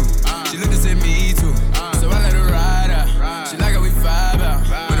please you. She looked and said me too. So I let her ride out. She like how we vibe out.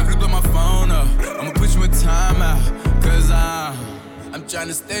 When the blue blow my phone up, I'ma put you in timeout. Cause I'm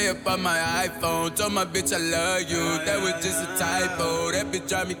tryna stay up on my iPhone. Told my bitch I love you. That was just a typo. That bitch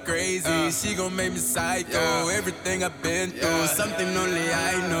drive me crazy. She gon' make me psycho. Everything I've been through, something only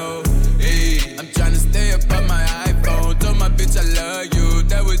I know. Hey, I'm tryna stay up on my iPhone. Told my bitch I love you.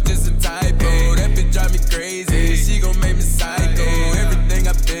 That was just a typo. That bitch drive me crazy. She gon' make me psycho. Everything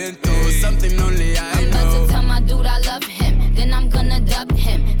I've been through, something only I know. I'm about to tell my dude I love him. Then I'm gonna dub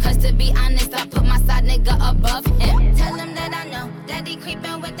him. Cause to be honest, I put my side nigga above him. Tell him that I know that he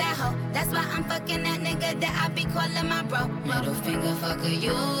creepin' with that hoe. That's why I'm fucking that nigga that I be calling my bro. Middle finger fucker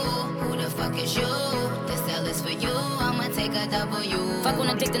you. Who the fuck is you? This L is for you. I'ma take a W. Fuck on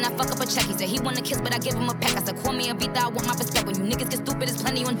a dick, then I fuck up a check. He said he wanna kiss, but I give him a peck. I said call me a beat, I want my respect. When you niggas get stupid, there's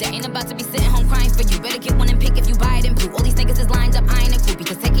plenty on deck. Ain't about to be sitting home crying for you. Better get one and pick if you buy it in blue. All these niggas is lined up, eyeing it cool.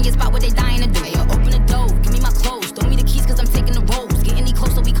 Because taking your spot what they dying to do. Hey, yo, open the door, give me my clothes. Throw me the keys cause I'm taking the roles. Get any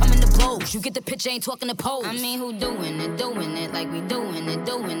closer, we coming to blows. You get the picture, ain't talking to pose. I mean, who doing it like we doing it.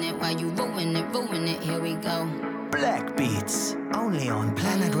 Why you ruin it, here we go. Black Beats, only on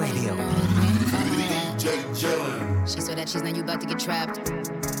Planet Radio. DJ Jellin. She saw that cheese, now you about to get trapped.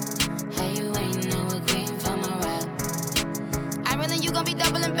 Hey, you ain't no queen for my rap. I really, you gon' be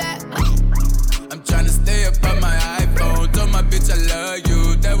doubling back. I'm tryna stay up on my iPhone. Told my bitch I love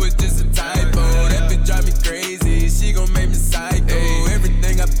you. That was just a typo. That bitch drive me crazy. She gon' make me psycho.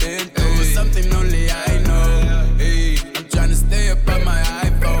 Everything I've been through, something only I know. Hey, I'm tryna stay up on my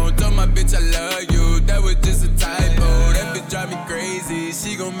iPhone. Told my bitch I love you. That was just a typo. That bitch drive me crazy.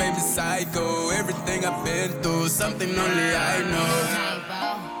 She gon' make me psycho. Everything I've been through, something only I know.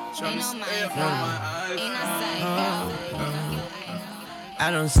 Tryna stay up on my iPhone. I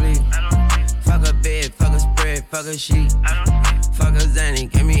don't sleep. Fuck a bed, fuck a spread, fuck a sheet. Fuck a Zanny,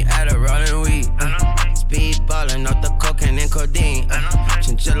 get me Adderall and weed. Speed ballin' off the cocaine and codeine.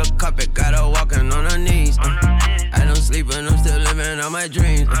 Chinchilla carpet, got her walking on her knees. I don't sleep and I'm still living on my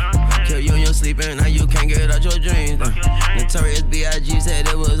dreams. Kill you in your sleeping, now you can't get out your dreams. Notorious B.I.G. said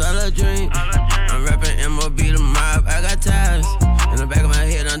it was all a dream. I'm rapping MOB the mob, I got ties. In the back of my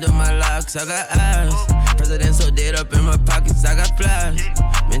head, under my locks, I got eyes. President so dead up in my pockets, I got flies.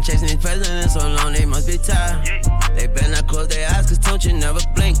 Been chasing these presidents so long, they must be tired. They better not close their eyes, cause don't you never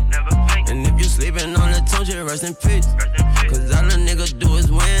blink. And if you sleeping on the don't you rest in peace. Cause all a nigga do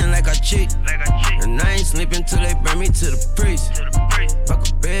is win like I cheat. And I ain't sleeping till they bring me to the priest. Fuck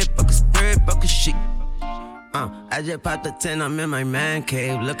a bed, fuck a spread, fuck a sheet. I just popped a 10, I'm in my man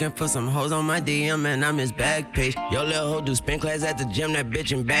cave. Looking for some hoes on my DM and I'm his back page. Yo, little hoe do spin class at the gym, that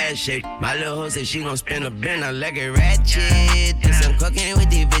bitch in bad shape. My little hoe said she gon' spin a bin, I like it ratchet. Do some cocaine with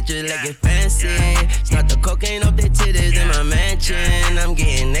these bitches like it fancy. Snort the cocaine off their titties in my mansion. I'm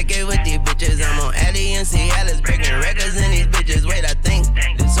getting naked with these bitches, I'm on Addy and Cialis, breaking records in these bitches. Wait, I think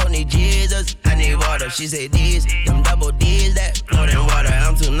this hoe need Jesus, I need water. She say these, them double D's that float in water.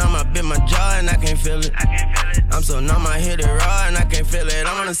 I'm too numb, I bit my jaw and I can't feel it. I'm so numb, I hit it raw and I can't feel it.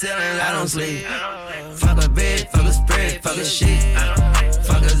 I'm on the ceiling, I don't sleep. Fuck a bed, fuck a spread, fuck a sheet.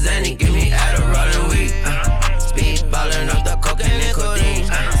 Fuck a Zanny, give me Adderall and weed. Speed ballin' off the cocaine and codeine.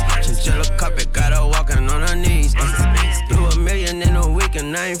 Chinchilla carpet, got her walking on her knees. Do $1 million in a week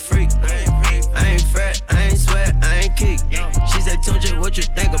and I ain't freak. I ain't fret, I ain't sweat, I ain't kick. She said, Tunchi, what you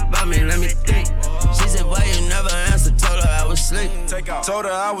think about me? Let me think. She said, why you never answer? Told her I was asleep. Told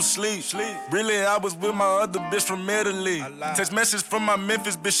her I was sleep. Really, I was with my other bitch from Italy. Text message from my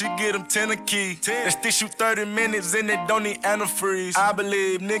Memphis bitch, she get them 10 a key. That stick shoot 30 minutes and it don't need antifreeze. I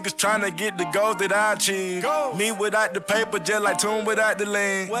believe niggas tryna get the goals that I achieve. Me without the paper, just like Tune without the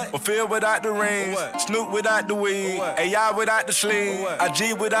lean. Or Phil without the rings. Snoop without the weed. AI without the sleeve.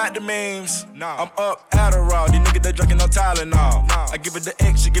 IG without the memes. I'm up Adderall, these niggas they drinking no Tylenol. I give it the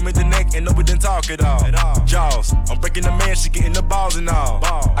X, she give me the neck, and no we didn't talk at all. Jaws, I'm breaking the man, she getting the balls and all.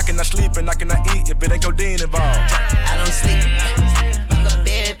 I cannot sleep and I cannot eat if it ain't codeine involved. I don't sleep. Fuck a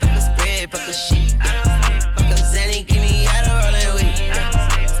bed, fuck a spread, fuck a sheet. Fuck a Zanny, give me Adderall and weed.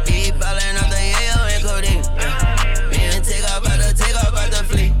 Speed ballin' off the AO and codeine. Me and take off out the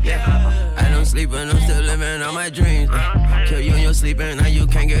fleet. I don't sleep and I'm still living on my dreams. Kill you in your sleep and now you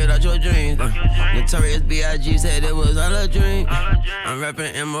can't get out your dreams. Notorious B.I.G. said it was all a dream. I'm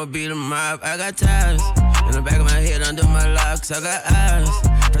rapping MOB the mob, I got ties. In the back of my head, under my locks, I got eyes.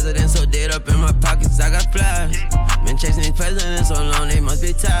 President so dead up in my pockets, I got flies. Been chasing these presidents so long, they must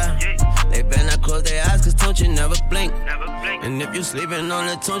be tired. They better not close their eyes, cause Tunchi never blink. And if you sleeping on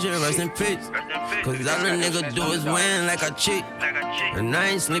the Tunchi, rest in peace. Cause all a nigga do is win like I cheat. And I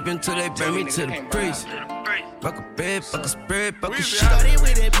ain't sleeping till they bring me to the priest. Fuck a bed, fuck a spread, fuck a shit. Started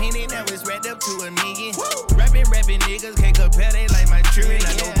with a penny, now it's racked up to $1 million. Rapping niggas can't compare, they like my children.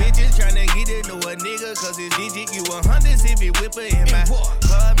 I know bitches tryna get to know a nigga, cause it's digit. You 100 if it whipper in my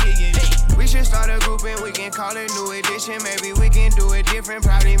car million. We should start a group and we can call it New Edition. Maybe we can do it different,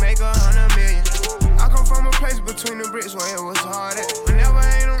 probably make 100 million. I come from a place between the bricks where it was hard at. Whenever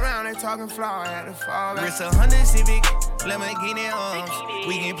I ain't around, they talking flower, I had to fall back. It's 100 Civic, Lamborghini arms.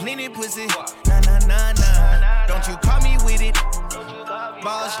 We get plenty pussy, nah. Don't you call me with it.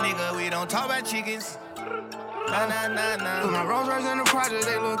 Boss nigga, we don't talk about chickens. Nah. With my Rolls Royce in the project,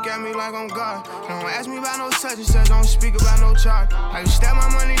 they look at me like I'm God. Don't ask me about no such and such, don't speak about no charge. I can stack my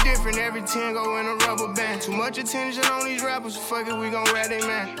money different, every 10 go in a rubber band. Too much attention on these rappers, fuck it, we gon' rap they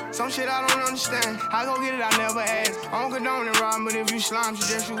man. Some shit I don't understand, I go get it, I never ask. I don't condone it, Rob, but if you slime,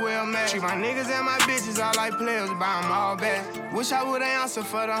 suggest you well mad. Treat my niggas and my bitches all like players, buy them all back. Wish I would've answered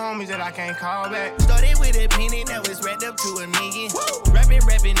for the homies that I can't call back. Started with a penny, now it's racked up to $1 million.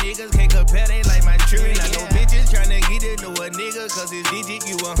 Rapping niggas can't compare, they like my children. I know bitches tryna get to know a nigga, cause it's digit.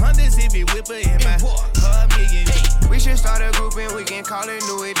 You 100 if it whipper in my car million. We should start a group and we can call it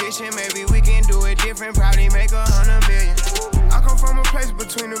New Edition. Maybe we can do it different, probably make 100 million. I come from a place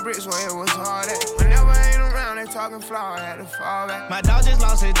between the bricks where it was hard at. Whenever I ain't around, they talking flower, I had to fall back. My dog just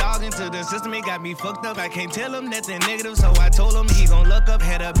lost his dog into the system, it got me fucked up. I can't tell him nothing negative, so I told him he gon' look up.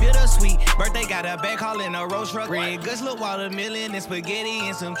 Had a bittersweet birthday, got a back haul in a roast truck. Red Gus, look, watermelon and spaghetti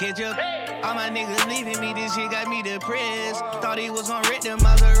and some ketchup. All my niggas leaving me, this shit got me depressed. Thought he was gon' rip the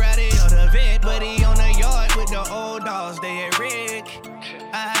Maserati or the vet, but he on the yard with the old dogs, they at Rick.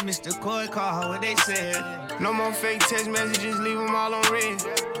 I missed the court call, what they said. No more fake text messages, leave them all on red.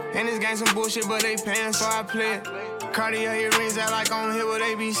 And this gang some bullshit, but they paying, so I play it. Cartier earrings act like I don't hear what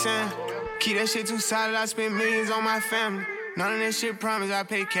they be saying. Keep that shit too solid, I spend millions on my family. None of that shit promise, I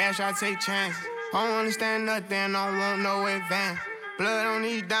pay cash, I take chances. I don't understand nothing, I don't want no advance. Blood on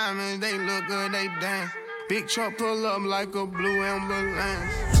these diamonds, they look good, they dance. Big truck pull up like a blue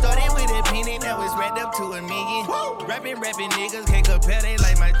ambulance. Started with a penny, now it's racked up to $1 million. Rapping niggas can't compare, they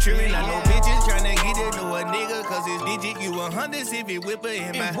like my children. I know bitches tryna get to know a nigga, cause it's digit. You 100 if it whipper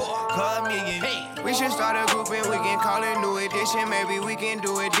in my car million. We should start a group and we can call it New Edition. Maybe we can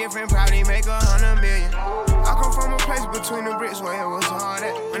do it different, probably make 100 million. I come from a place between the bricks where it was hard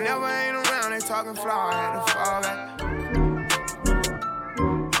at. Whenever I ain't around, they talking flower, I had to fall back.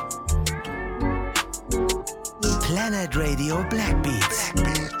 Planet Radio Black Beats.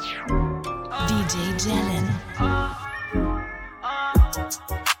 DJ Jellin.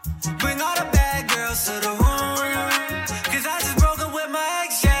 Bring all the bad girls to the room, cause I just broke up with my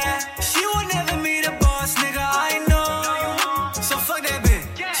ex, yeah. She will never meet a boss, nigga, I know. So fuck that bitch,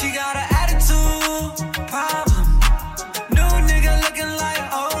 she got an attitude problem. New nigga looking like,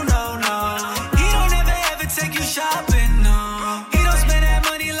 oh no. He don't ever take you shopping, no. He don't spend that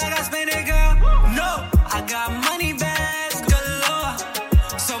money like I spend it, girl, no. I got money bags galore,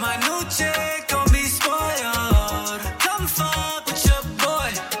 so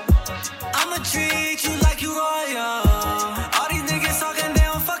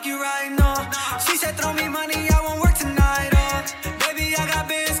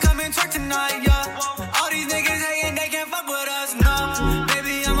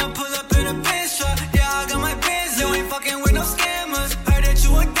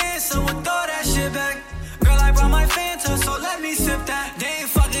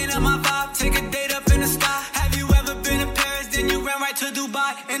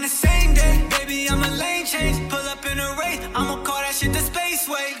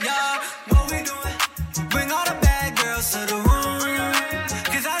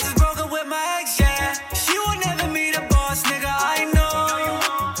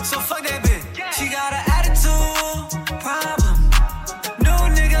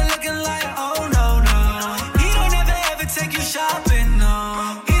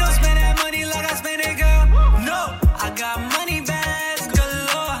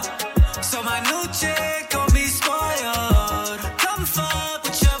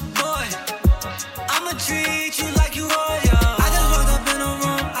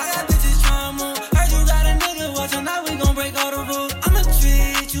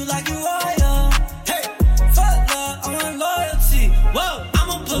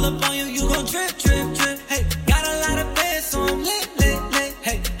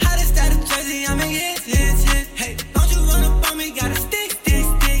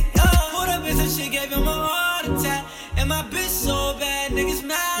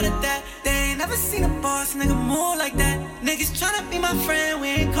Be my friend, we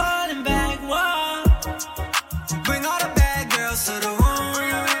ain't calling back. Whoa. Bring all the bad girls to the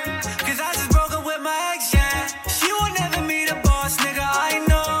room. Cause I just broke up with my ex, yeah. She will never meet a boss, nigga, I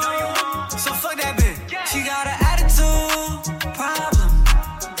know. So fuck that bitch. She got an attitude problem.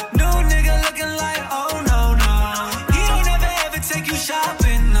 New nigga looking like, oh no, no. He don't ever ever take you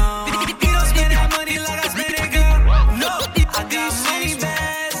shopping, no. He don't spend that money like I spend it, girl. No, I got money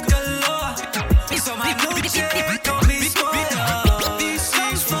bags galore. So my new chick gon' be spoiled. These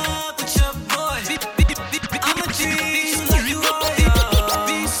songs fuck with your boy. I'm a G, like you all, yeah.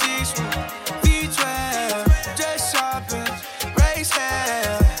 V6, V12, just shopping, race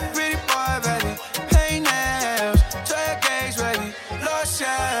hair, pretty boy, baby, paint nails, trail gauge, baby,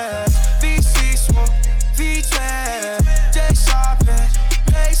 lotion. V6, V12, just shopping,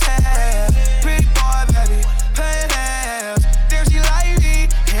 race hair, pretty boy, baby, paint nails. Damn, she like me,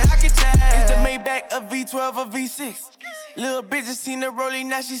 and I can tell. It's the Maybach, a V12 or V6. Little bitch just seen the rolling,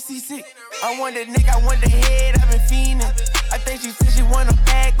 now she seasick. I want the neck, I want the head, I've been fiending. I think she said she want a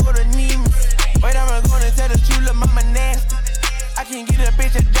bag or the Neiman. Wait, I'm gonna tell the truth, look, mama nasty. I can't get a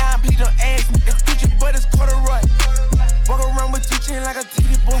bitch a dime, please don't ask me. It's Gucci, but it's corduroy. Walk around with 2 chains like a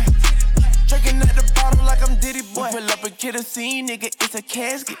titty boy. Drinking at the bottle like I'm Diddy boy. Pull up and kill the scene, nigga, it's a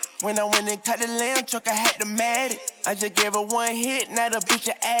casket. When I went and cut the lamb truck, I had to mat it. I just gave her 1 hit, now the bitch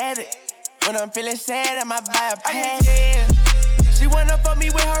a addict. When I'm feeling sad, I might buy a pad. She wanna fuck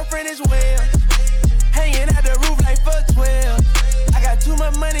me with her friend as well. Hanging out the roof like fuck 12. I got too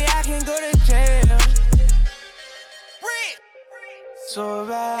much money, I can't go to jail. So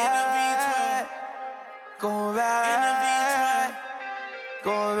ride, go ride,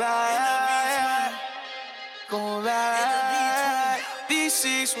 go ride, go ride.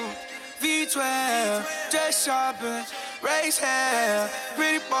 V6, V12, just shopping, race hair,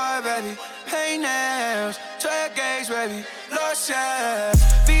 pretty boy, baby, paint nails, trail gauge, baby, lotion.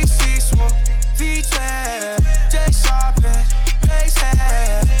 V6, V12, just shopping, race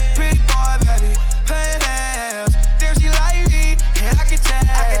hair, pretty boy, baby, paint nails. Damn, she like me, and I can tell.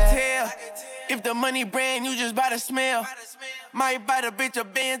 If the money brand, you just buy the smell. Might buy the bitch a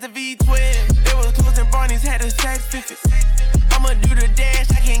Benz, a V12. It was close and Barney's had a tax 50. I'ma do the dash,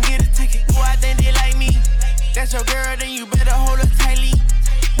 I can't get a ticket. Boy, I think they like me. That's your girl, then you better hold her tightly.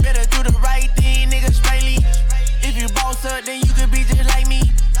 Better do the right thing, nigga, sprightly. If you boss up, then you could be just like me.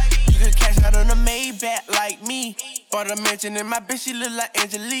 You could cash out on a Maybach like me. Bought a mansion and my bitch, she look like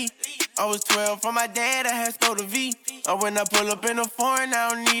Angelique. I was 12 from my dad, I had stole the V. And when I pull up in a foreign, I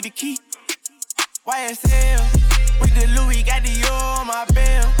don't need a key. YSL, with the Louis, got the O on my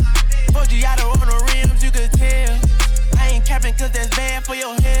belt. Foggiato on the rims, you could tell. I ain't capping cause that's bad for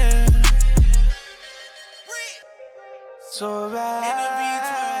your hair. So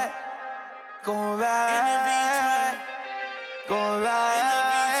ride, go ride, go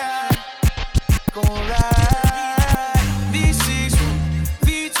ride, go ride. V6,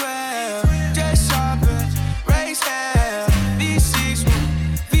 V12, just shopping, race hair. V6,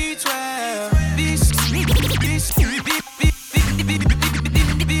 V12,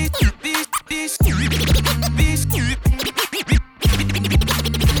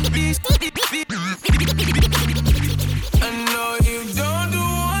 I know you don't do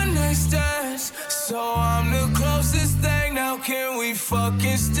one night stands, so I'm the closest thing. Now can we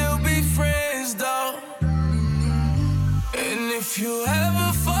fucking still be friends though? And if you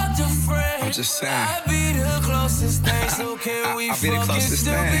ever fucked a friend, I'm just saying, I'd be the closest thing. So can we fucking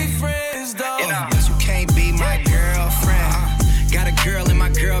still be friends though? But you can't be my girlfriend. Got a girl and my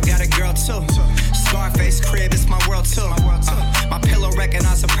girl got a girl too. Scarface crib, it's my world too. My pillow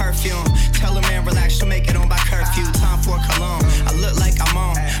recognize a perfume. Tell a man relax, she'll make it on by curfew. Time for cologne, I look like I'm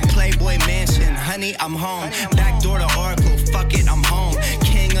on Playboy Mansion, honey, I'm home. Back door to Oracle, fuck it, I'm home.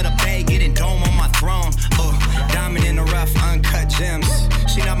 King of the Bay, getting dome on my throne. Diamond in the rough, uncut gems.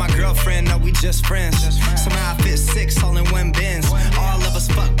 She not my girlfriend, no, we just friends. Somehow I fit 6 all in 1 Benz. All of us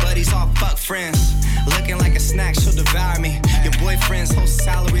fuck buddies, all fuck friends. Looking like a snack, she'll devour me. Your boyfriend's whole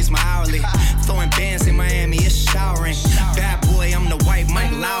salary's my hourly. Throwing bands in Miami, it's showering. Bad boy, I'm the white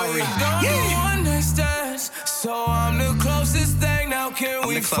Mike Lowry. One night stands, so I'm the closest thing. Now can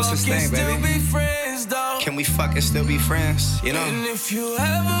we fucking still be friends though? Can we fucking still be friends, you know? And if you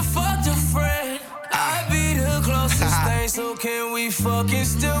ever fucked a friend, I'd be the closest thing. So can we fucking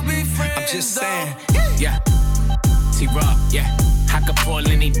still be friends? I'm just though? saying, yeah. pussy raw, yeah. I could pull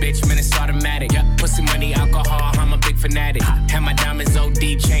any bitch, man, it's automatic. Yeah. Pussy money, alcohol, I'm a big fanatic. Have my diamonds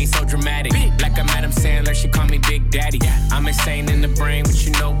OD, chain so dramatic. Like I'm Adam Sandler, she call me Big Daddy. I'm insane in the brain, but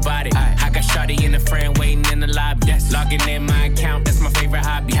you know about it. I got shawty and a friend waiting in the lobby. Logging in my account, that's my favorite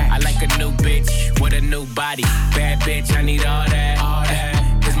hobby. I like a new bitch with a new body. Bad bitch, I need all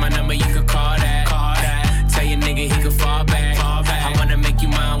that. Here's my number, you could call that. Tell your nigga he could fall back. I wanna make you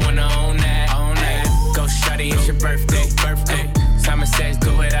mine, wanna own that. Go shawty, it's your birthday. Simon says,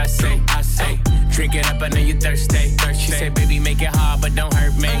 do what I say. Drink it up, I know you thirsty. She said, baby, make it hard, but don't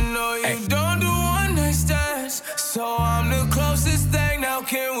hurt me. I know you don't do one night stands, so I'm the closest thing. Now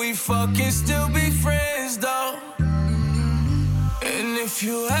can we fucking still be friends, though? And if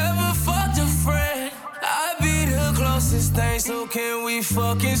you ever fucked a friend, I'd be the closest thing. So can we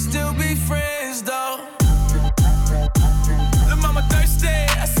fucking still be friends, though? Lil' mama thirsty,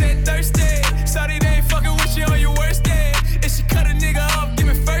 I said thirsty. Sorry they ain't fucking with you on your worst day. If she cut a nigga off, give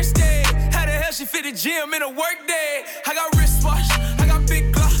me first aid. How the hell she fit the gym in a work day? I got wristwatch, I got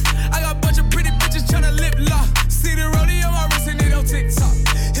big glock, I got a bunch of pretty bitches tryna lip lock. See the rollie on my wrist and it on TikTok.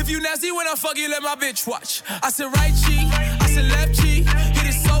 If you nasty when I fuck you, let my bitch watch. I said right cheek, I said left cheek. Hit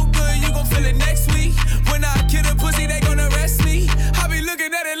it so good, you gon' feel it next week. When I kill a pussy, they gon' arrest me. I be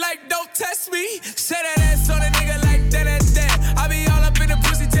looking at it like, don't test me. Say that ass on a nigga like that. I be all up in the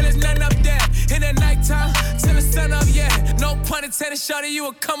pussy till there's nothing up there. In the nighttime, till the sun up, yeah. No pun intended, shawty, you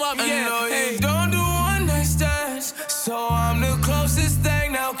will come up, yeah. I know you don't do one night stands, so I'm the closest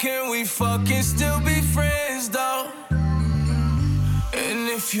thing. Now can we fucking still be friends, though? And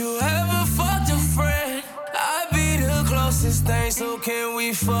if you ever fucked a friend, I'd be the closest thing. So can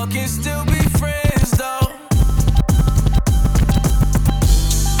we fucking still be friends, though?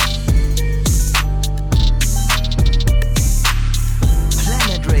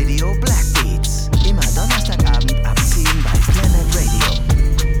 Planet Radio Black Beats. Immer Donnerstagabend ab 10 bei Planet Radio.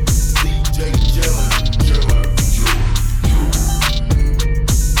 DJ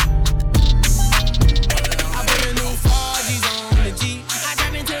I put a new 4Gs on the G. I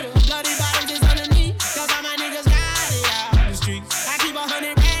trap into the bloody bottoms just underneath. Cause all my niggas got it out the street. I keep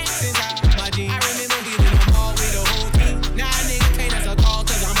 100 racks inside my jeans. I remember getting them all with the whole team. Now a nigga can't answer call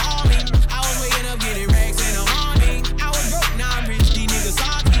cause I'm all in. I was waking up getting racks in the morning. I was broke, now I'm rich, these niggas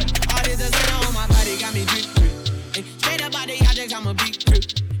salty. All this designer on my body got me drip. Straight up out the objects, I'm a big trip.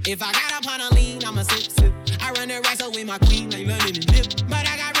 If I got up on a lean, I'm a sip. I run the racks up with my queen like London and Dip. But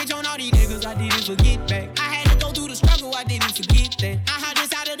I got rich on all these niggas, I didn't forget back. I had to go through the struggle, I didn't forget that. I had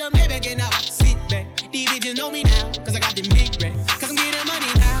this out of the Maybach and now I sit back. These bitches know me now, cause I got them big racks. Cause I'm getting money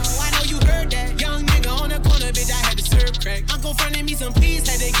now, I know you heard that. Young nigga on the corner, bitch, I had to serve crack. Uncle fronted me some peas,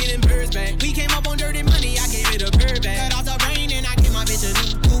 had to get them birds back. We came up on dirty money, I gave it a bird back. Cut off the rain and I gave my bitch a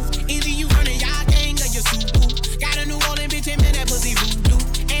new goof. Easy you running, y'all gang, cause you super cool. Got a New Orleans bitch, and man, that pussy voodoo.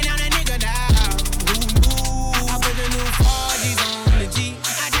 And I'm that nigga now, I put the new 4Gs on the G.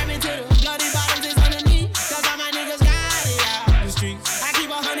 I trap into the bloody bottoms is underneath. Cause all my niggas got it out the streets. I keep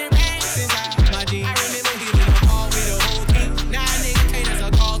 100 racks inside my jeans. I remember hitting them all with the whole team. Now a nigga can't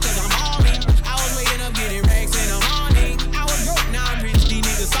answer call cause I'm all in. I was waking up getting racks in the morning. I was broke, now I'm rich, these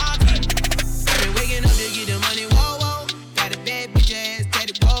niggas salty. I been waking up to get the money, whoa, whoa. Got a bad bitch ass,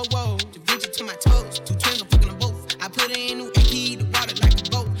 daddy, whoa, whoa. Da Vinci to my toes, 2 twins, I'm fucking them both. I put her in new AP, the water like a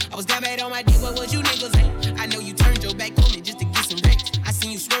boat. I was down bad on my dick, what was you niggas ain't? I know you turned your back on me just to get some wrecks. I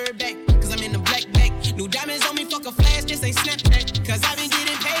seen you swerve back, cause I'm in the black back. New diamonds on me, fuck a flash, this ain't Snapchat. Cause I been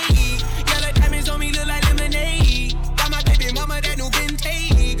getting paid. Yellow diamonds on me look like lemonade. Got my baby mama that new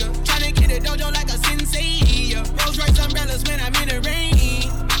Bentayga. Tryna get a dojo like a sensei. Rolls Royce umbrellas when I'm in the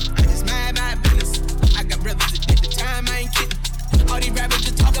rain. I just mind my business. I got brothers at the time, I ain't kidding. All these rappers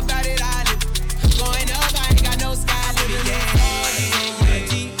just talk about it, I live. Going up, I ain't got no sky limit.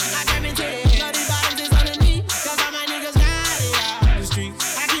 I trap into the bloody bottoms is underneath. Cause all my niggas got it out the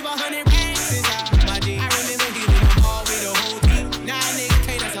streets. I keep 100 racks inside my jeans. I remember getting them all with the whole team. Now a nigga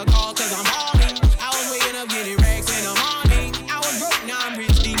can't answer call cause I'm all in. I was waking up getting racks in the morning. I was broke, now I'm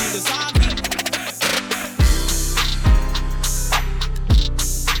rich, these niggas salty.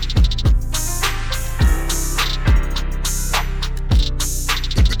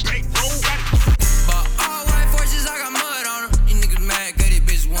 But all white forces, I got mud on them. These niggas mad, cause these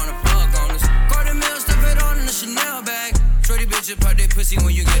bitches wanna fuck on us. Quarter mil, stuff it all in the Chanel bag. Shorty bitches pop their pussy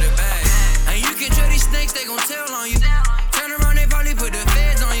when you get a bag. And you can tell these snakes, they gon' tell on you. Turn around, they probably put the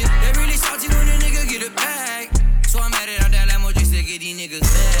feds on you. They really salty when a nigga get a bag. So I'm at it out that Lambo just to get these niggas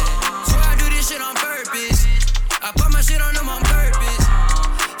mad. So I do this shit on purpose. I put my shit on them on purpose.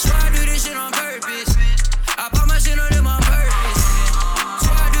 So I do this shit on purpose. I put my shit on them on purpose.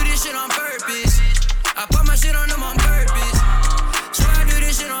 So I do this shit on purpose. I put my shit on them on purpose.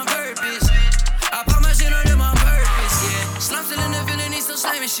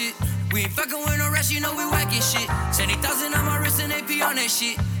 shit. We ain't fucking with no rest, you know we whacking shit. 70,000 on my wrist and AP on that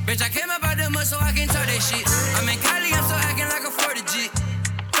shit. Bitch, I came up out the mud so I can tell that shit. I'm in Cali, I'm still acting like a 40 jit.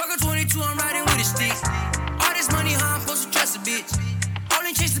 Fuck a 22, I'm riding with a stick. All this money, how I'm supposed to trust a bitch?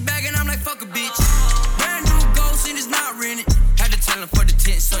 Only chase the bag and I'm like, fuck a bitch. Brand new ghost and it's not rented. Had to tell them for the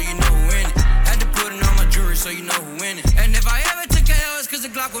tent so you know who in it. Had to put it on my jewelry so you know who in it. And if I ever took a L, it's cause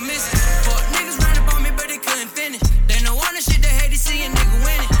the Glock was missing. Fuck niggas ran up on me, but they couldn't finish. They know on the shit, they hate to see a nigga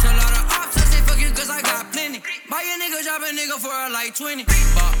winning. Tell all the ops, I say fuck you cause I got plenty. Buy a nigga, drop a nigga for like 20.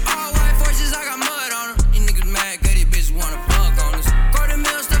 But all white forces, I got mud on them. These niggas mad, cause these bitches wanna fuck on us. Quarter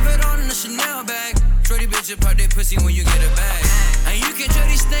mil, stuff it on in a Chanel bag. Shorty bitch, pop that pussy when you get a bag. And you can tell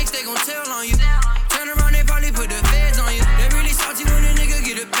these snakes, they gon' tell on you. Turn around, they probably put the feds on you. They really salty when a nigga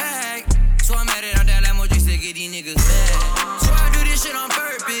get a bag. So I'm at it out that Lamo just to get these niggas mad. So I do this shit on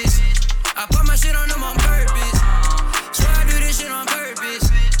purpose. I put my shit on them on purpose. So I do this shit on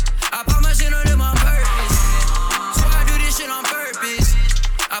purpose. I put my shit on them on purpose. So I do this shit on purpose.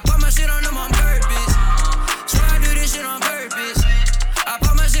 I put my shit on them on purpose. So I do this shit on purpose. I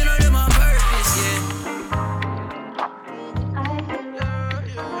put my shit on them on purpose, yeah.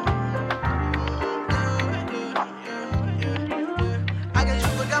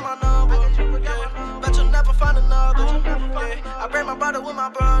 Find another, yeah. I bring my brother with my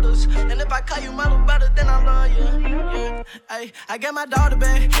brothers, and if I call you my little brother, then I love you, yeah. Ay, I get my daughter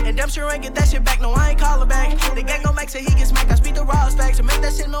back, and damn sure ain't get that shit back. No, I ain't call her back. The gang gon' make sure he get smacked. I speak the raw facts, and make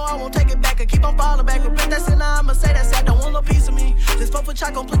that shit know I won't take it back. I keep on falling back, repeat that shit now. I'ma say that shit. Don't want no piece of me. This 4 foot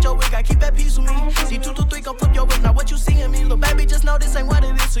shot gon' put your wig. I keep that piece with me. See 2 to 3 gon' flip your wig. Now what you see in me, little baby, just know this ain't what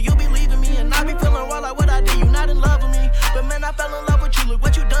it is. So you be leaving me, and I be feeling raw like what I did. You not in love with me, but man, I fell in love with you. Look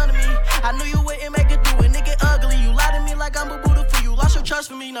what you done to me. I knew you wouldn't make it through, and it get ugly. You lied to me like I'm a Buddha for you. Lost your trust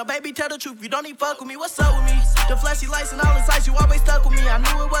for me. Now baby, tell the truth. You don't need fuck with me. What's up with me? The flashy lights and all the sights, you always stuck with me. I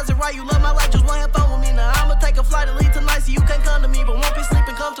knew it wasn't right. You love my life, just want to have fun with me. Now I'ma take a flight and leave tonight so you can't come to me, but won't be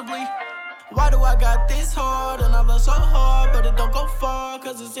sleeping comfortably. Why do I got this hard and I love so hard, but it don't go far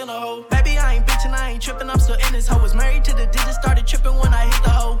cause it's in a hole. Baby, I ain't bitching, I ain't tripping, I'm still in this hoe. Was married to the digits, started tripping when I hit the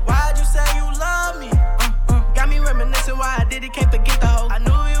hoe. Why'd you say you love me? Got me reminiscing why I did it, can't forget the hoe. I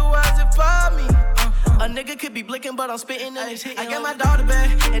knew you wasn't for me. A nigga could be blinking, but I'm spitting in his hit. I get my daughter back,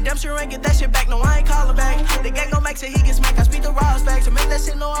 and damn sure ain't get that shit back. No, I ain't call her back. The gang gon' make sure he get smacked. I speak the raw facts, and make that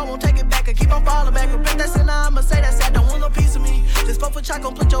shit know I won't take it back. I keep on falling back, repeat that shit now. I'ma say that shit. Don't want no piece of me. This 4 foot shot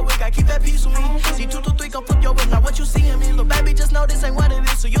gon' put your wig. I keep that piece with me. See 2 to 3 gon' flip your wig. Now what you see in me, little baby, just know this ain't what it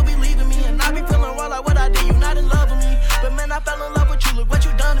is. So you be leaving me, and I be feeling raw like what I did. You not in love with me, but man, I fell in love with you. Look what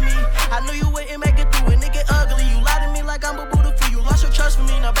you done to me. I knew you wouldn't make it through, and it get ugly. You lied to me like I'm a Buddha for you. Lost your trust for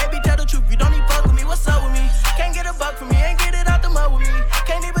me. Now baby, tell the truth. You don't need fuck with me. What's up with me? Can't get a buck from me, ain't get it out the mud with me.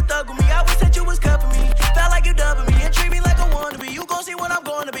 Can't even thug with me, I wish that you was cut for me. Felt like you dubbing me and treat me like a wannabe. You gon' see what I'm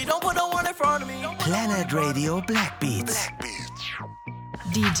going to be, don't put no one in front of me. Planet Radio Black Beats.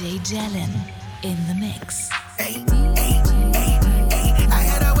 DJ Jellin in the mix. Hey, hey, hey, hey. I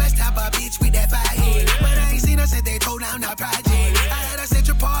had a West Top bitch with that fire, but I ain't seen her since they tore down our project. I had a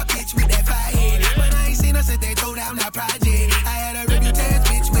Central Park bitch with that fire, but I ain't seen her since they tore down our project. I had a Riverton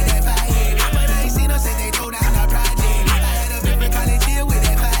bitch with that fire, but I ain't seen her since they tore down our project. I had a different college here with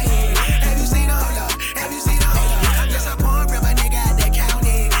that fire. Have you seen her? Hold up. Have you seen her? Hold up. I'm just a poor river nigga at that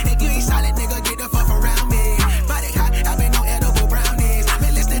county. If you ain't solid, nigga, get the fuck around me. Body hot, I've been on edible brownies.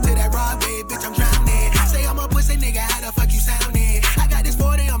 Been listening to that raw wave, bitch, I'm drowning. Say I'm a pussy nigga, how the fuck you sounding? I got this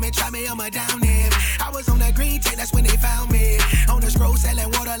 40 on me, try me, I'm a down it. I was on that green tape, that's when they found me. On the scroll, selling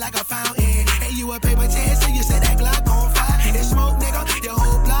water like a fountain. And you a paper chase, so you said that Glock on fire. It's smoke, nigga, your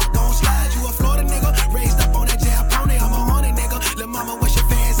whole block gon' slide. You a Florida nigga, raised up on that jam pony. I'm a horny nigga, lil' mama, what's your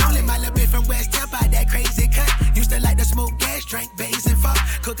fans only? My lil' bitch from West Tampa, that crazy cut. Used to like to smoke gas, drink bass and fuck.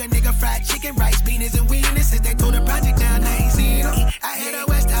 Cook a nigga fried chicken, rice, beans and weenies. Since they tore the project down, I ain't seen her. I had a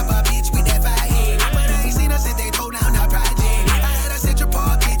West Tampa bitch with that fire, but I ain't seen her since they tore down our project. I had a Central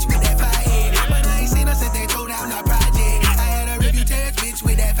Park bitch with that fire, but I ain't seen her since they tore down our project. I had a Riverton bitch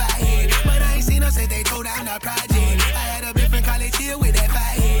with that fire, but I ain't seen her since they tore down our project. I had a different college here with that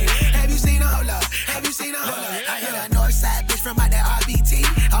fire. Have you seen her? Hold up. Have you seen her? Hold up. I had a Northside bitch from out that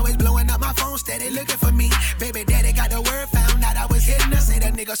RBT. Always blowing up my phone, steady looking for me. Baby daddy got the word, found out I was hitting her. Say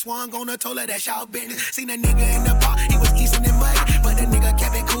that nigga swung on her, told her that y'all business. Seen a nigga in the bar, he was easing and mud. But the nigga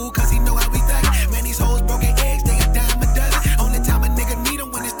kept it cool, cause he know how we thug. Man, these hoes broken eggs, they a dime a dozen. Only time a nigga need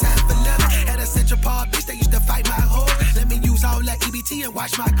them when it's time for love. At a Central Park bitch, they used to fight my hoe. Let me use all that EBT and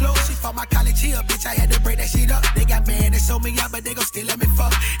wash my clothes. She fought my college here, bitch, I had to break that shit up. They got mad and sold me out, but they gon' still let me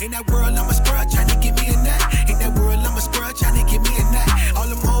fuck. In that world, I'm a squirrel, tryna get me a nut. In that world, I'm a squirrel, tryna get me a nut. All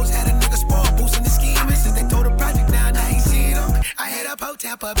them hoes had a nigga spoiled, boosting the scheme. Since they told the project down, I ain't seen them. I had a a po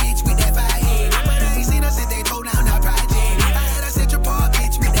Tampa bitch with that fire head. But I ain't seen her since they tore down our project. I had a Central Park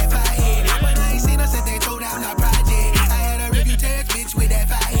bitch with that fire head. But I ain't seen her since they tore down our project. I had a Review Tech bitch with that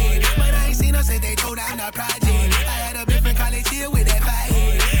fire head. But I ain't seen her since they tore down our project. I had a bitch from College Hill with that fire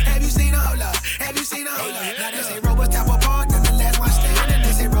head. Have you seen her? Hold up. Have you seen her? Hold up. Now they say Robust Tampa Park, then the last one standing.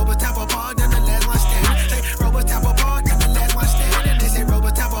 They say Robust Tampa Park, then the last one standing. Say Robust Tampa Park, then the last one standing. They say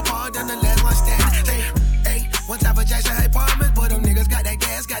Robust Tampa Park, then the last one standing. Say, hey, one time for Jackson apartments, but them niggas got that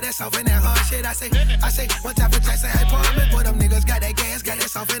gas, got that soft and that hard shit. I say, one time for Jackson apartments, but them niggas got that gas, got that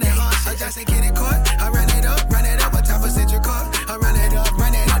soft and that hard shit. Jackson get it caught, I run it up. One time for Central Car, I run it up.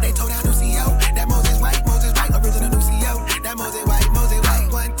 They told down new CO, that Moses White, original new CO, that Moses White.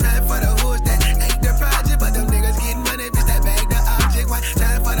 One time for the hoods that ain't the project, but them niggas getting money, bitch, that bag the object. One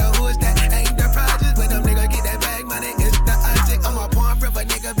time for the hoods that ain't the project, but them niggas get that bag money, it's the object. I'm a Palm River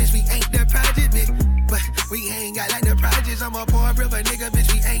nigga, bitch, we ain't the project, bitch, but we ain't got like the projects. I'm a Palm River nigga, bitch,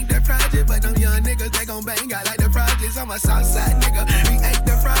 we ain't the project, but them young niggas, they gon' bang out like the projects. I'm a Southside nigga, we ain't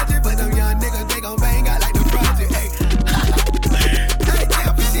the project, but them young niggas, they gon' bang out like the project, hey. I ain't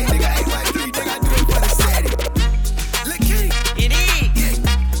down for shit, nigga, 813, nigga, I do it for the city. Look, Kitty. It is.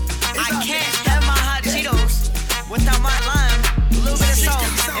 I can't have my hot Cheetos without my lime, a little bit of salt,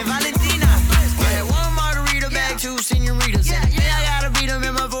 and Valentina. I had one margarita bag, two senoritas. Yeah, I gotta beat them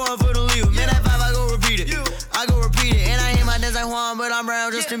in my voice for the leave. Man, that vibe, I go repeat it. And I hear my dance like Juan, but I'm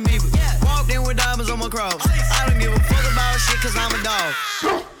brown Justin Bieber. Walked in with diamonds on my cross. I don't give a fuck about shit, cause I'm a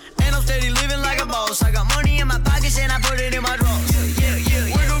dog. And I'm steady living like a boss. I got money in my pockets and I put it in my drawers.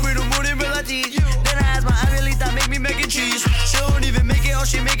 Wake up in the morning, bruh, I teach. Then I ask my Abuelita, make me mac and cheese. She don't even make it, all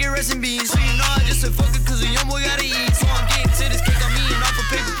she make it rice and beans. So you know I just said fuck it, cause a young boy gotta eat. So I'm getting to this cake, I'm eating off a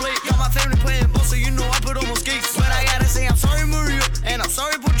paper plate. Got my family playing ball, so you know I put on my skates. But I gotta say I'm sorry Mario, and I'm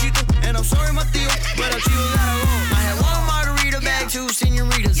sorry Pochito, and I'm sorry Mateo, but I'm Chico got it wrong. I had one margarita bag, two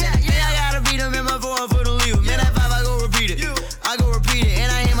senoritas. Yeah, I gotta beat them in my voice for the leave. Man, that vibe, I go repeat it.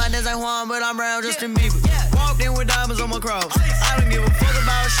 And I hear my dance like Juan, but I'm brown Justin Bieber. Walked in with diamonds on my cross. I don't give a fuck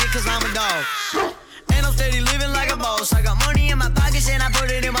about shit, cause I'm a dog. And I'm steady living like a boss. I got money in my pockets and I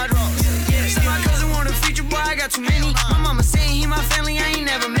put it in my drawers. Said my cousin want a feature, boy, I got too many. My mama saying he my family, I ain't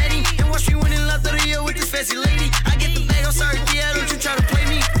never met him. And watch me win in love of the year with this fancy lady. I get the bag, I'm sorry, yeah, don't you try to play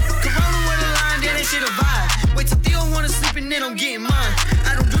me. Corona with a line, then that shit a vibe. Wait till Theo wanna sleep and then I'm getting mine.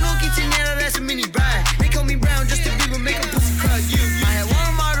 I don't do no quinceañera, that's a mini bride. They call me brown, Justin Bieber, make a pussy cry. I had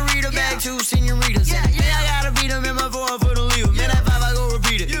one margarita bag, two senoritas. Yeah, I gotta beat them in my voice for the leave. Man, that vibe, I go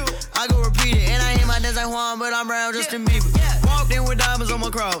repeat it. And I hear my dance like Juan, but I'm brown Justin Bieber. Walked in with diamonds on my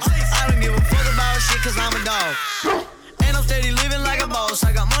cross. I don't give a fuck about shit, cause I'm a dog. And I'm steady living like a boss.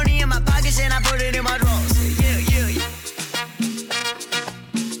 I got money in my pockets and I put it in my drawers.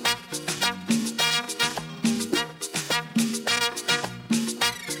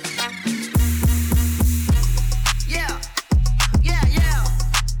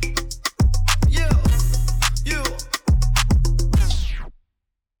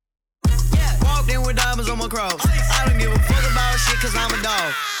 On my cross. I don't give a fuck about shit, cause I'm a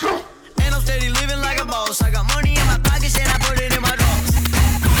dog. And I'm steady living like a boss. I got money in my pockets and I put it in my drawers.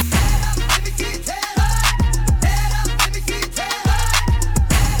 Let me see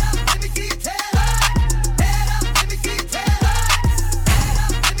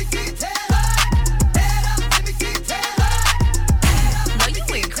No, you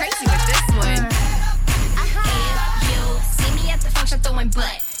went crazy with this one. If you see me at the function throwing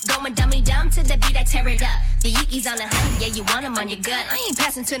butt, going dummy dumb to the beat, I tear it up. The Yeekies on the honey, yeah, you want them on your gut. I ain't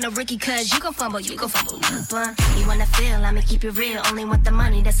passing to no rookie, cause you gon' fumble. You wanna feel, I'ma keep it real. Only want the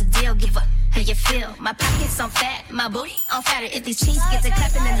money, that's a deal. Give up how you feel. My pockets on fat, my booty on fatter. If these cheeks get to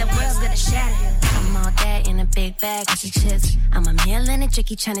clapping, then the world's gonna shatter. I'm all that in a big bag with your chips. I'm a meal and a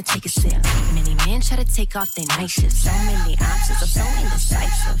tricky trying to take a sip. Many men try to take off their night shifts. So many options, I'm so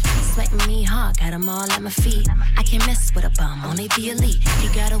indecisive. Sweating me hard, got them all at my feet. I can't mess with a bum, only be elite.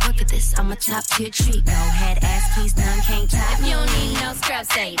 You gotta work at this, I'm a top tier treat. Go ahead, ass please, none can't top. If you don't need no scrub,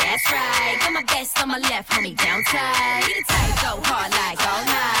 say that's right. Got my best on my left, homie, down tight. Get it tight, go hard like all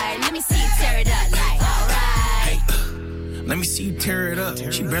night. Let me see you tear it up like alright. Hey, let me see you tear it up.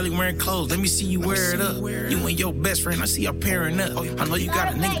 She barely wearing clothes, let me see you wear it up. You and your best friend, I see y'all pairing up. I know you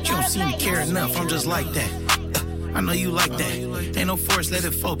got a nigga, but you don't seem to care enough. I'm just like that. I know you like that. Ain't no force, let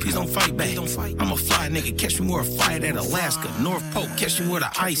it fall. Please don't fight back. I'm a fly nigga. Catch me where a fight at Alaska. North Pole. Catch me where the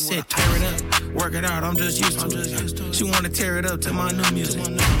ice said. Tear it up. Work it out. I'm just used to it. She wanna tear it up to my new music.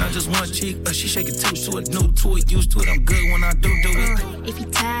 Not just one cheek, but she shaking two to it. New to it. Used to it. I'm good when I do it. If you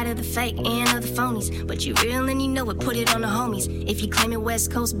tired of the fake and of the phonies, but you real and you know it, put it on the homies. If you claim it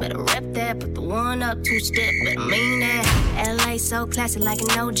West Coast, better rep that. Put the one up, two-step, better mean that. LA so classic like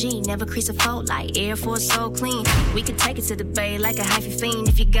an OG. Never crease a fault like Air Force so clean. We could take it to the Bay like a hyphy fiend.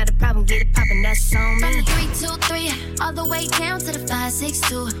 If you got a problem, get it poppin', that's on me. From the 323, all the way down to the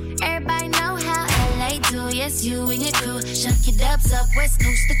 562. Everybody know how LA do. Yes, you and your crew. Shuck your dubs up, West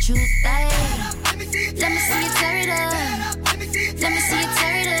Coast the truth. Hey. Let me see you tear it up. Let me see you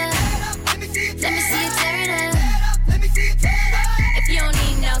tear it up. Let me see you tear it up. If you don't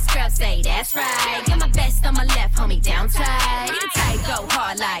need no scrub, say that's right. Got my best on my left, homie, down tight. Get it tight, go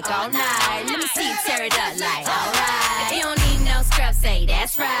hard like all night. Let me see you tear it up like alright. If you don't need no scrub, say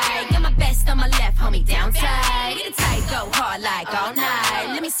that's right. Got my best on my left, homie, down tight. Get it tight, go hard like all night.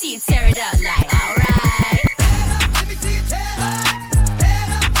 Let me see you tear it up like alright. Let me see you tear it up.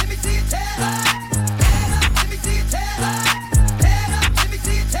 Let me see you tear it up. Let me see you tear it up. Let me see you tear it up. Let me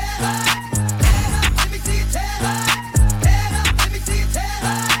see you tear it up. Let me see you tear it up.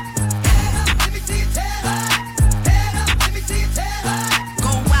 Let me see you tear it up. Let me see you tear it up. Go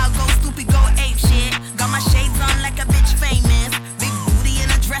wild, go stupid, go ape shit. Got my shades on like a bitch famous. Big booty in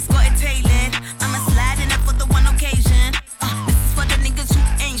a dress, got it tailored. I'ma slide in it for the one occasion. This is for the niggas who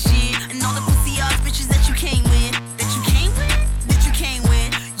ain't shit. And all the pussy ass bitches that you came with. That you came with? That you came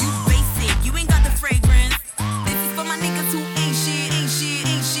with. You basic, you ain't got the fragrance. This is for my niggas who ain't shit, ain't shit,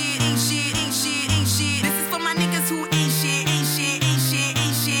 ain't shit, ain't shit, ain't shit, ain't shit. This is for my niggas who ain't shit, ain't shit, ain't shit,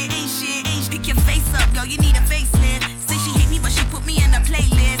 ain't shit, ain't shit, ain't shit. Pick your face up, girl, you need a facelift. Say she hate me, but she put me in a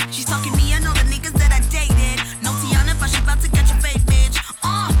playlist. She's talking me, I know the niggas that I dated. No Tiana, but she about to get your fake bitch.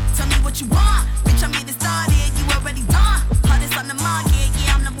 Tell me what you want, bitch, I'm getting started. You already done. Hardest on the market,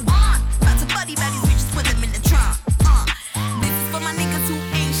 yeah, I'm number one. About to buddy by these bitches, put them in the trunk. This is for my niggas who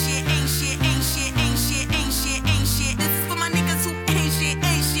ain't shit, ain't shit, ain't shit, ain't shit, ain't shit, ain't shit. This is for my niggas who ain't shit,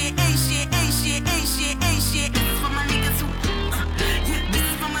 ain't shit, ain't shit, ain't shit, ain't shit, ain't shit. This is for my niggas who, yeah, this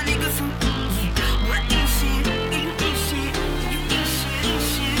is for my niggas who, what ain't shit, ain't shit, ain't shit, ain't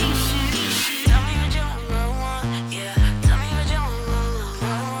shit, ain't shit. Tell me what you want, yeah. Tell me what you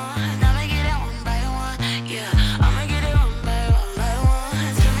want. I'ma get it one by one, yeah. I'ma get it one by one, by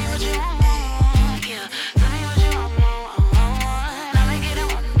one. Tell me what you want, yeah. Tell me what you want. I'ma get it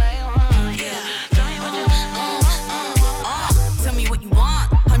one by one, yeah. Tell me what you want. Tell me what you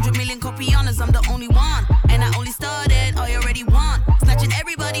want. 100 million copianas, I'm the only one. And I only started, I already won. Snatching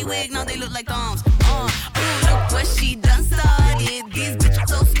everybody wig, now they look like thumbs. Look what she done started. These bitches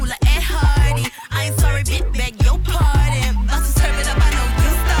so school like Ed Hardy. I ain't sorry, bitch, beg your pardon. About to serve it up, I know you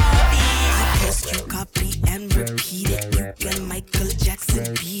started. I guess you copy and repeat it. You can Michael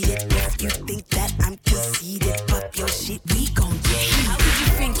Jackson beat it. If you think that I'm conceited, pop your shit, we gon' get it. How could you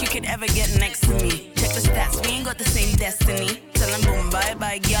think you could ever get next to me? Check the stats, we ain't got the same destiny. Tell them boom, bye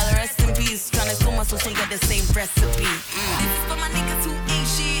bye, girl, rest in peace. Tryna school my social, got the same recipe. This is for my niggas who ain't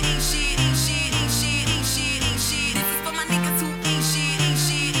shit, ain't shit, ain't shit, ain't shit, ain't shit, ain't shit. This is for my niggas who ain't shit, ain't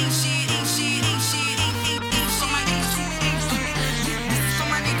shit, ain't shit, ain't shit, ain't shit, ain't shit. This is for my niggas who ain't shit. This is for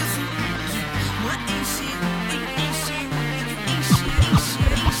my niggas who, what ain't shit, ain't shit, ain't shit, ain't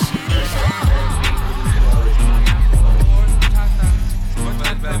shit, ain't shit. What's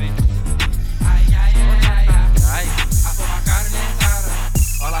that, baby?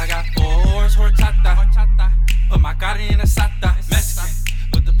 All I got for is horchata. Put my carne in a sata. Mexican,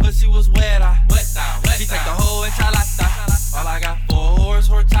 but the pussy was wet. She take the whole enchilada. All I got for is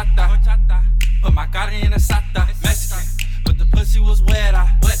horchata. Put my carne in a sata. Mexican, but the pussy was wet.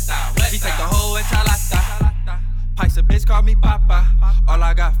 She take the whole enchilada. Paisa bitch call me papa. All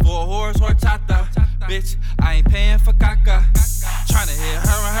I got for horse horchata. Bitch, I ain't paying for caca. Tryna hit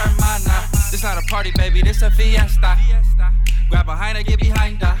her and her mana. This not a party, baby, this a fiesta. Grab behind her, get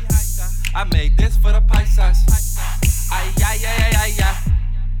behind her. I made this for the paisas. Ay, ay, ay, ay, ay.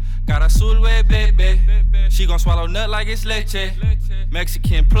 Got a sulwe, baby. She gon' swallow nut like it's leche.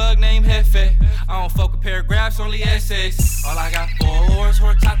 Mexican plug named Jefe. I don't fuck with paragraphs, only essays. All I got for is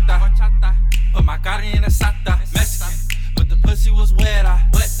horchata. Put my carne in a sata. Mexican, but the pussy was wet.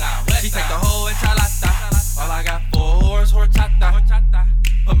 She take the whole enchilada. All I got for is horchata.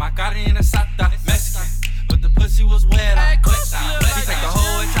 Put my carne in a sata. Mexican, but the pussy was wet. She take the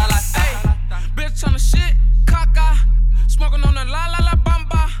whole enchilada. Bitch on the shit, caca. Smoking on the la la la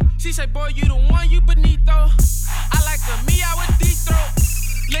bamba. She say, boy, you the one, you bonito. I like the me out with deep throat.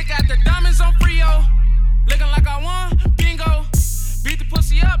 Look at the diamonds on Frio. Looking like I want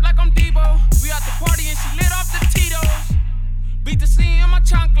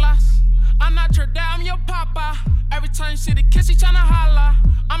return city, kiss, she tryna holla.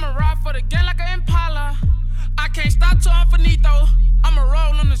 I'ma ride for the game like an Impala. I can't stop till I'm finito. I'ma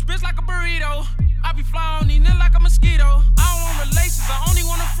roll on this bitch like a burrito. I be flying on these niggas like a mosquito. I don't want relations, I only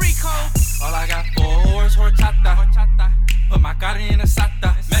want a free code. All I got for is horchata. Put my cara in a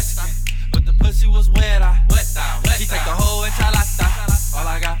sata. Mexican, but the pussy was wet. She take the whole enchilada. All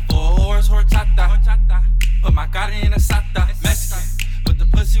I got for is horchata. Put my cara in a sata. Mexican, but the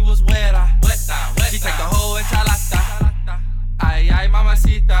pussy was wet. She take the whole enchilada. Ay, ay,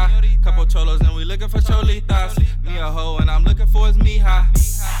 mamacita. Couple cholos and we looking for cholitas. Me a hoe and I'm looking for his mija.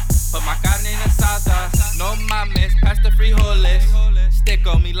 Put my carne in asada. No mames, pass the frijoles. Stick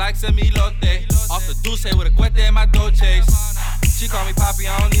on me like semilote. Off the dulce with a cuete in my dolces. She call me papi,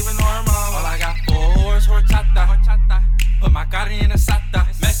 I don't even know her mom. All I got for is horchata. Put my carne in asada.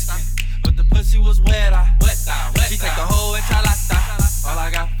 Mexican, but the pussy was wet. She take the whole enchilada. All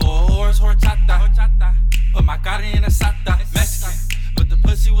I got for is horchata. Put my carne in asada. Mexican, but the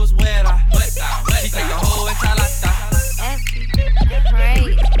pussy was wet. She take the whole enchilada. Right.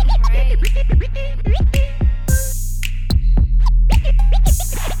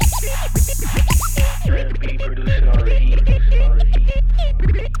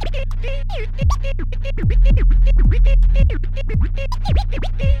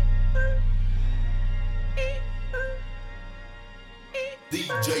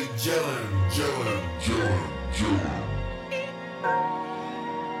 DJ Jellin.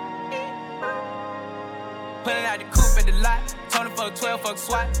 Pulling out the coupe at the lot. Told him fuck 12, fuck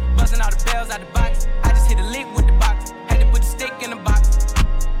SWAT. Busting all the bells out the box. I just hit a lick with the box. Had to put the stick in the box.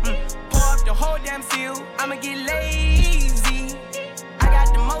 Pour up the whole damn seal. I'ma get lazy. I got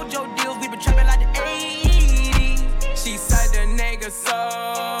the mojo deals. We been trapping like the 80s. She said the nigga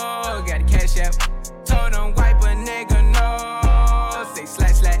so. Got the cash out. Told him wipe a nigga no. Say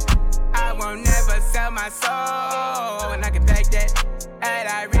slash. I won't never sell my soul. And I can back that. And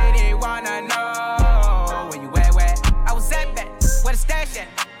I really wanna know where you at, where? I was at that, where the stash at?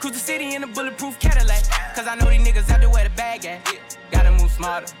 Cruise the city in a bulletproof Cadillac. Cause I know these niggas out there where the bag at. Gotta move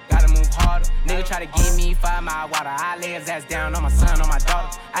smarter, gotta move harder. Nigga try to give me 5 mile water. I lay his ass down on my son, on my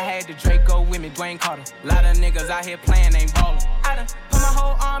daughter. I had the Draco with me, Dwayne Carter. Lot of niggas out here playing, ain't ballin'. I done put my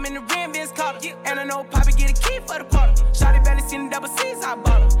whole arm in the rim, Vince Carter. And I know Poppy get a key for the party. Shawty barely seen the double C's, I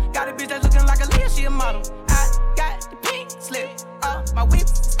bought her. Got a bitch that's looking like a Leah, she a model. I got the pink slip, my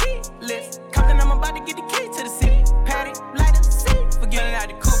whip's keyless. Compton, I'm about to get the key to the city. Patty, light up, see. Forgetting out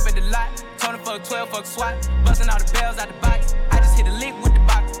the coupe at the lot. Told him fuck 12, fuck SWAT. Busting all the bells out the box. I just hit a lick with the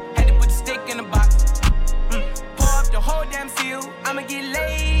box. Had to put the stick in the box. Pour up the whole damn seal. I'ma get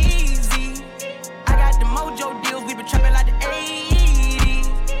lazy. I got the mojo deals. We been trapping like the 80s.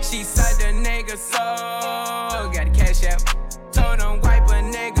 She said the nigga so. Got the cash out. Told him wipe a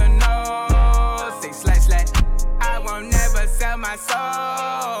nigga no. Say slash. I won't never sell my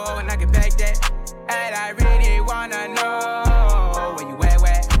soul. And I can back that. And I really wanna know where you at,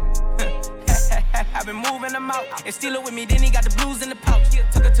 where? I've been moving them out. And steal it with me, then he got the blues in the pouch.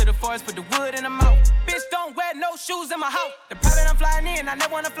 Took her to the forest, put the wood in her mouth. Bitch, don't wear no shoes in my house. The private I'm flying in, I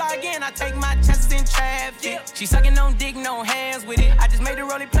never wanna fly again. I take my chances in traffic. She sucking on dick, no hands with it. I just made the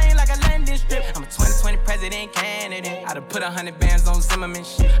rolling plane like a landing strip. I'm a 2020 president candidate. I done put 100 bands on Zimmerman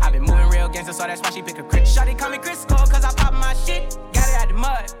shit. I been moving real gangster, so that's why she pick a crit. Shawty call me Crisco, cause I pop my shit. Got it out the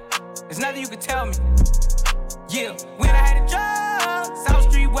mud. There's nothing you can tell me. Yeah, when I had the drugs, South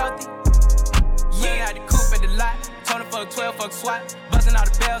Street wealthy. Yeah, I had the coupe at the lot. Told him fuck 12, fuck SWAT. Busting all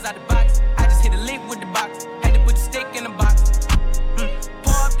the bells out the box. I just hit a lick with the box. Had to put the stick in the box.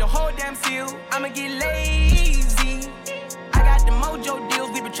 Pour up the whole damn seal. I'ma get lazy. I got the mojo deals.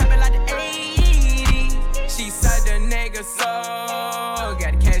 We been trapping like the 80s. She said the nigga so.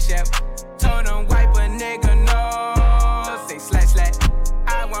 Got the cash out. Told him wipe a nigga no. Say slash.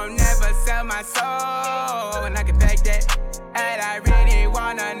 I won't never sell my soul. And I can back that.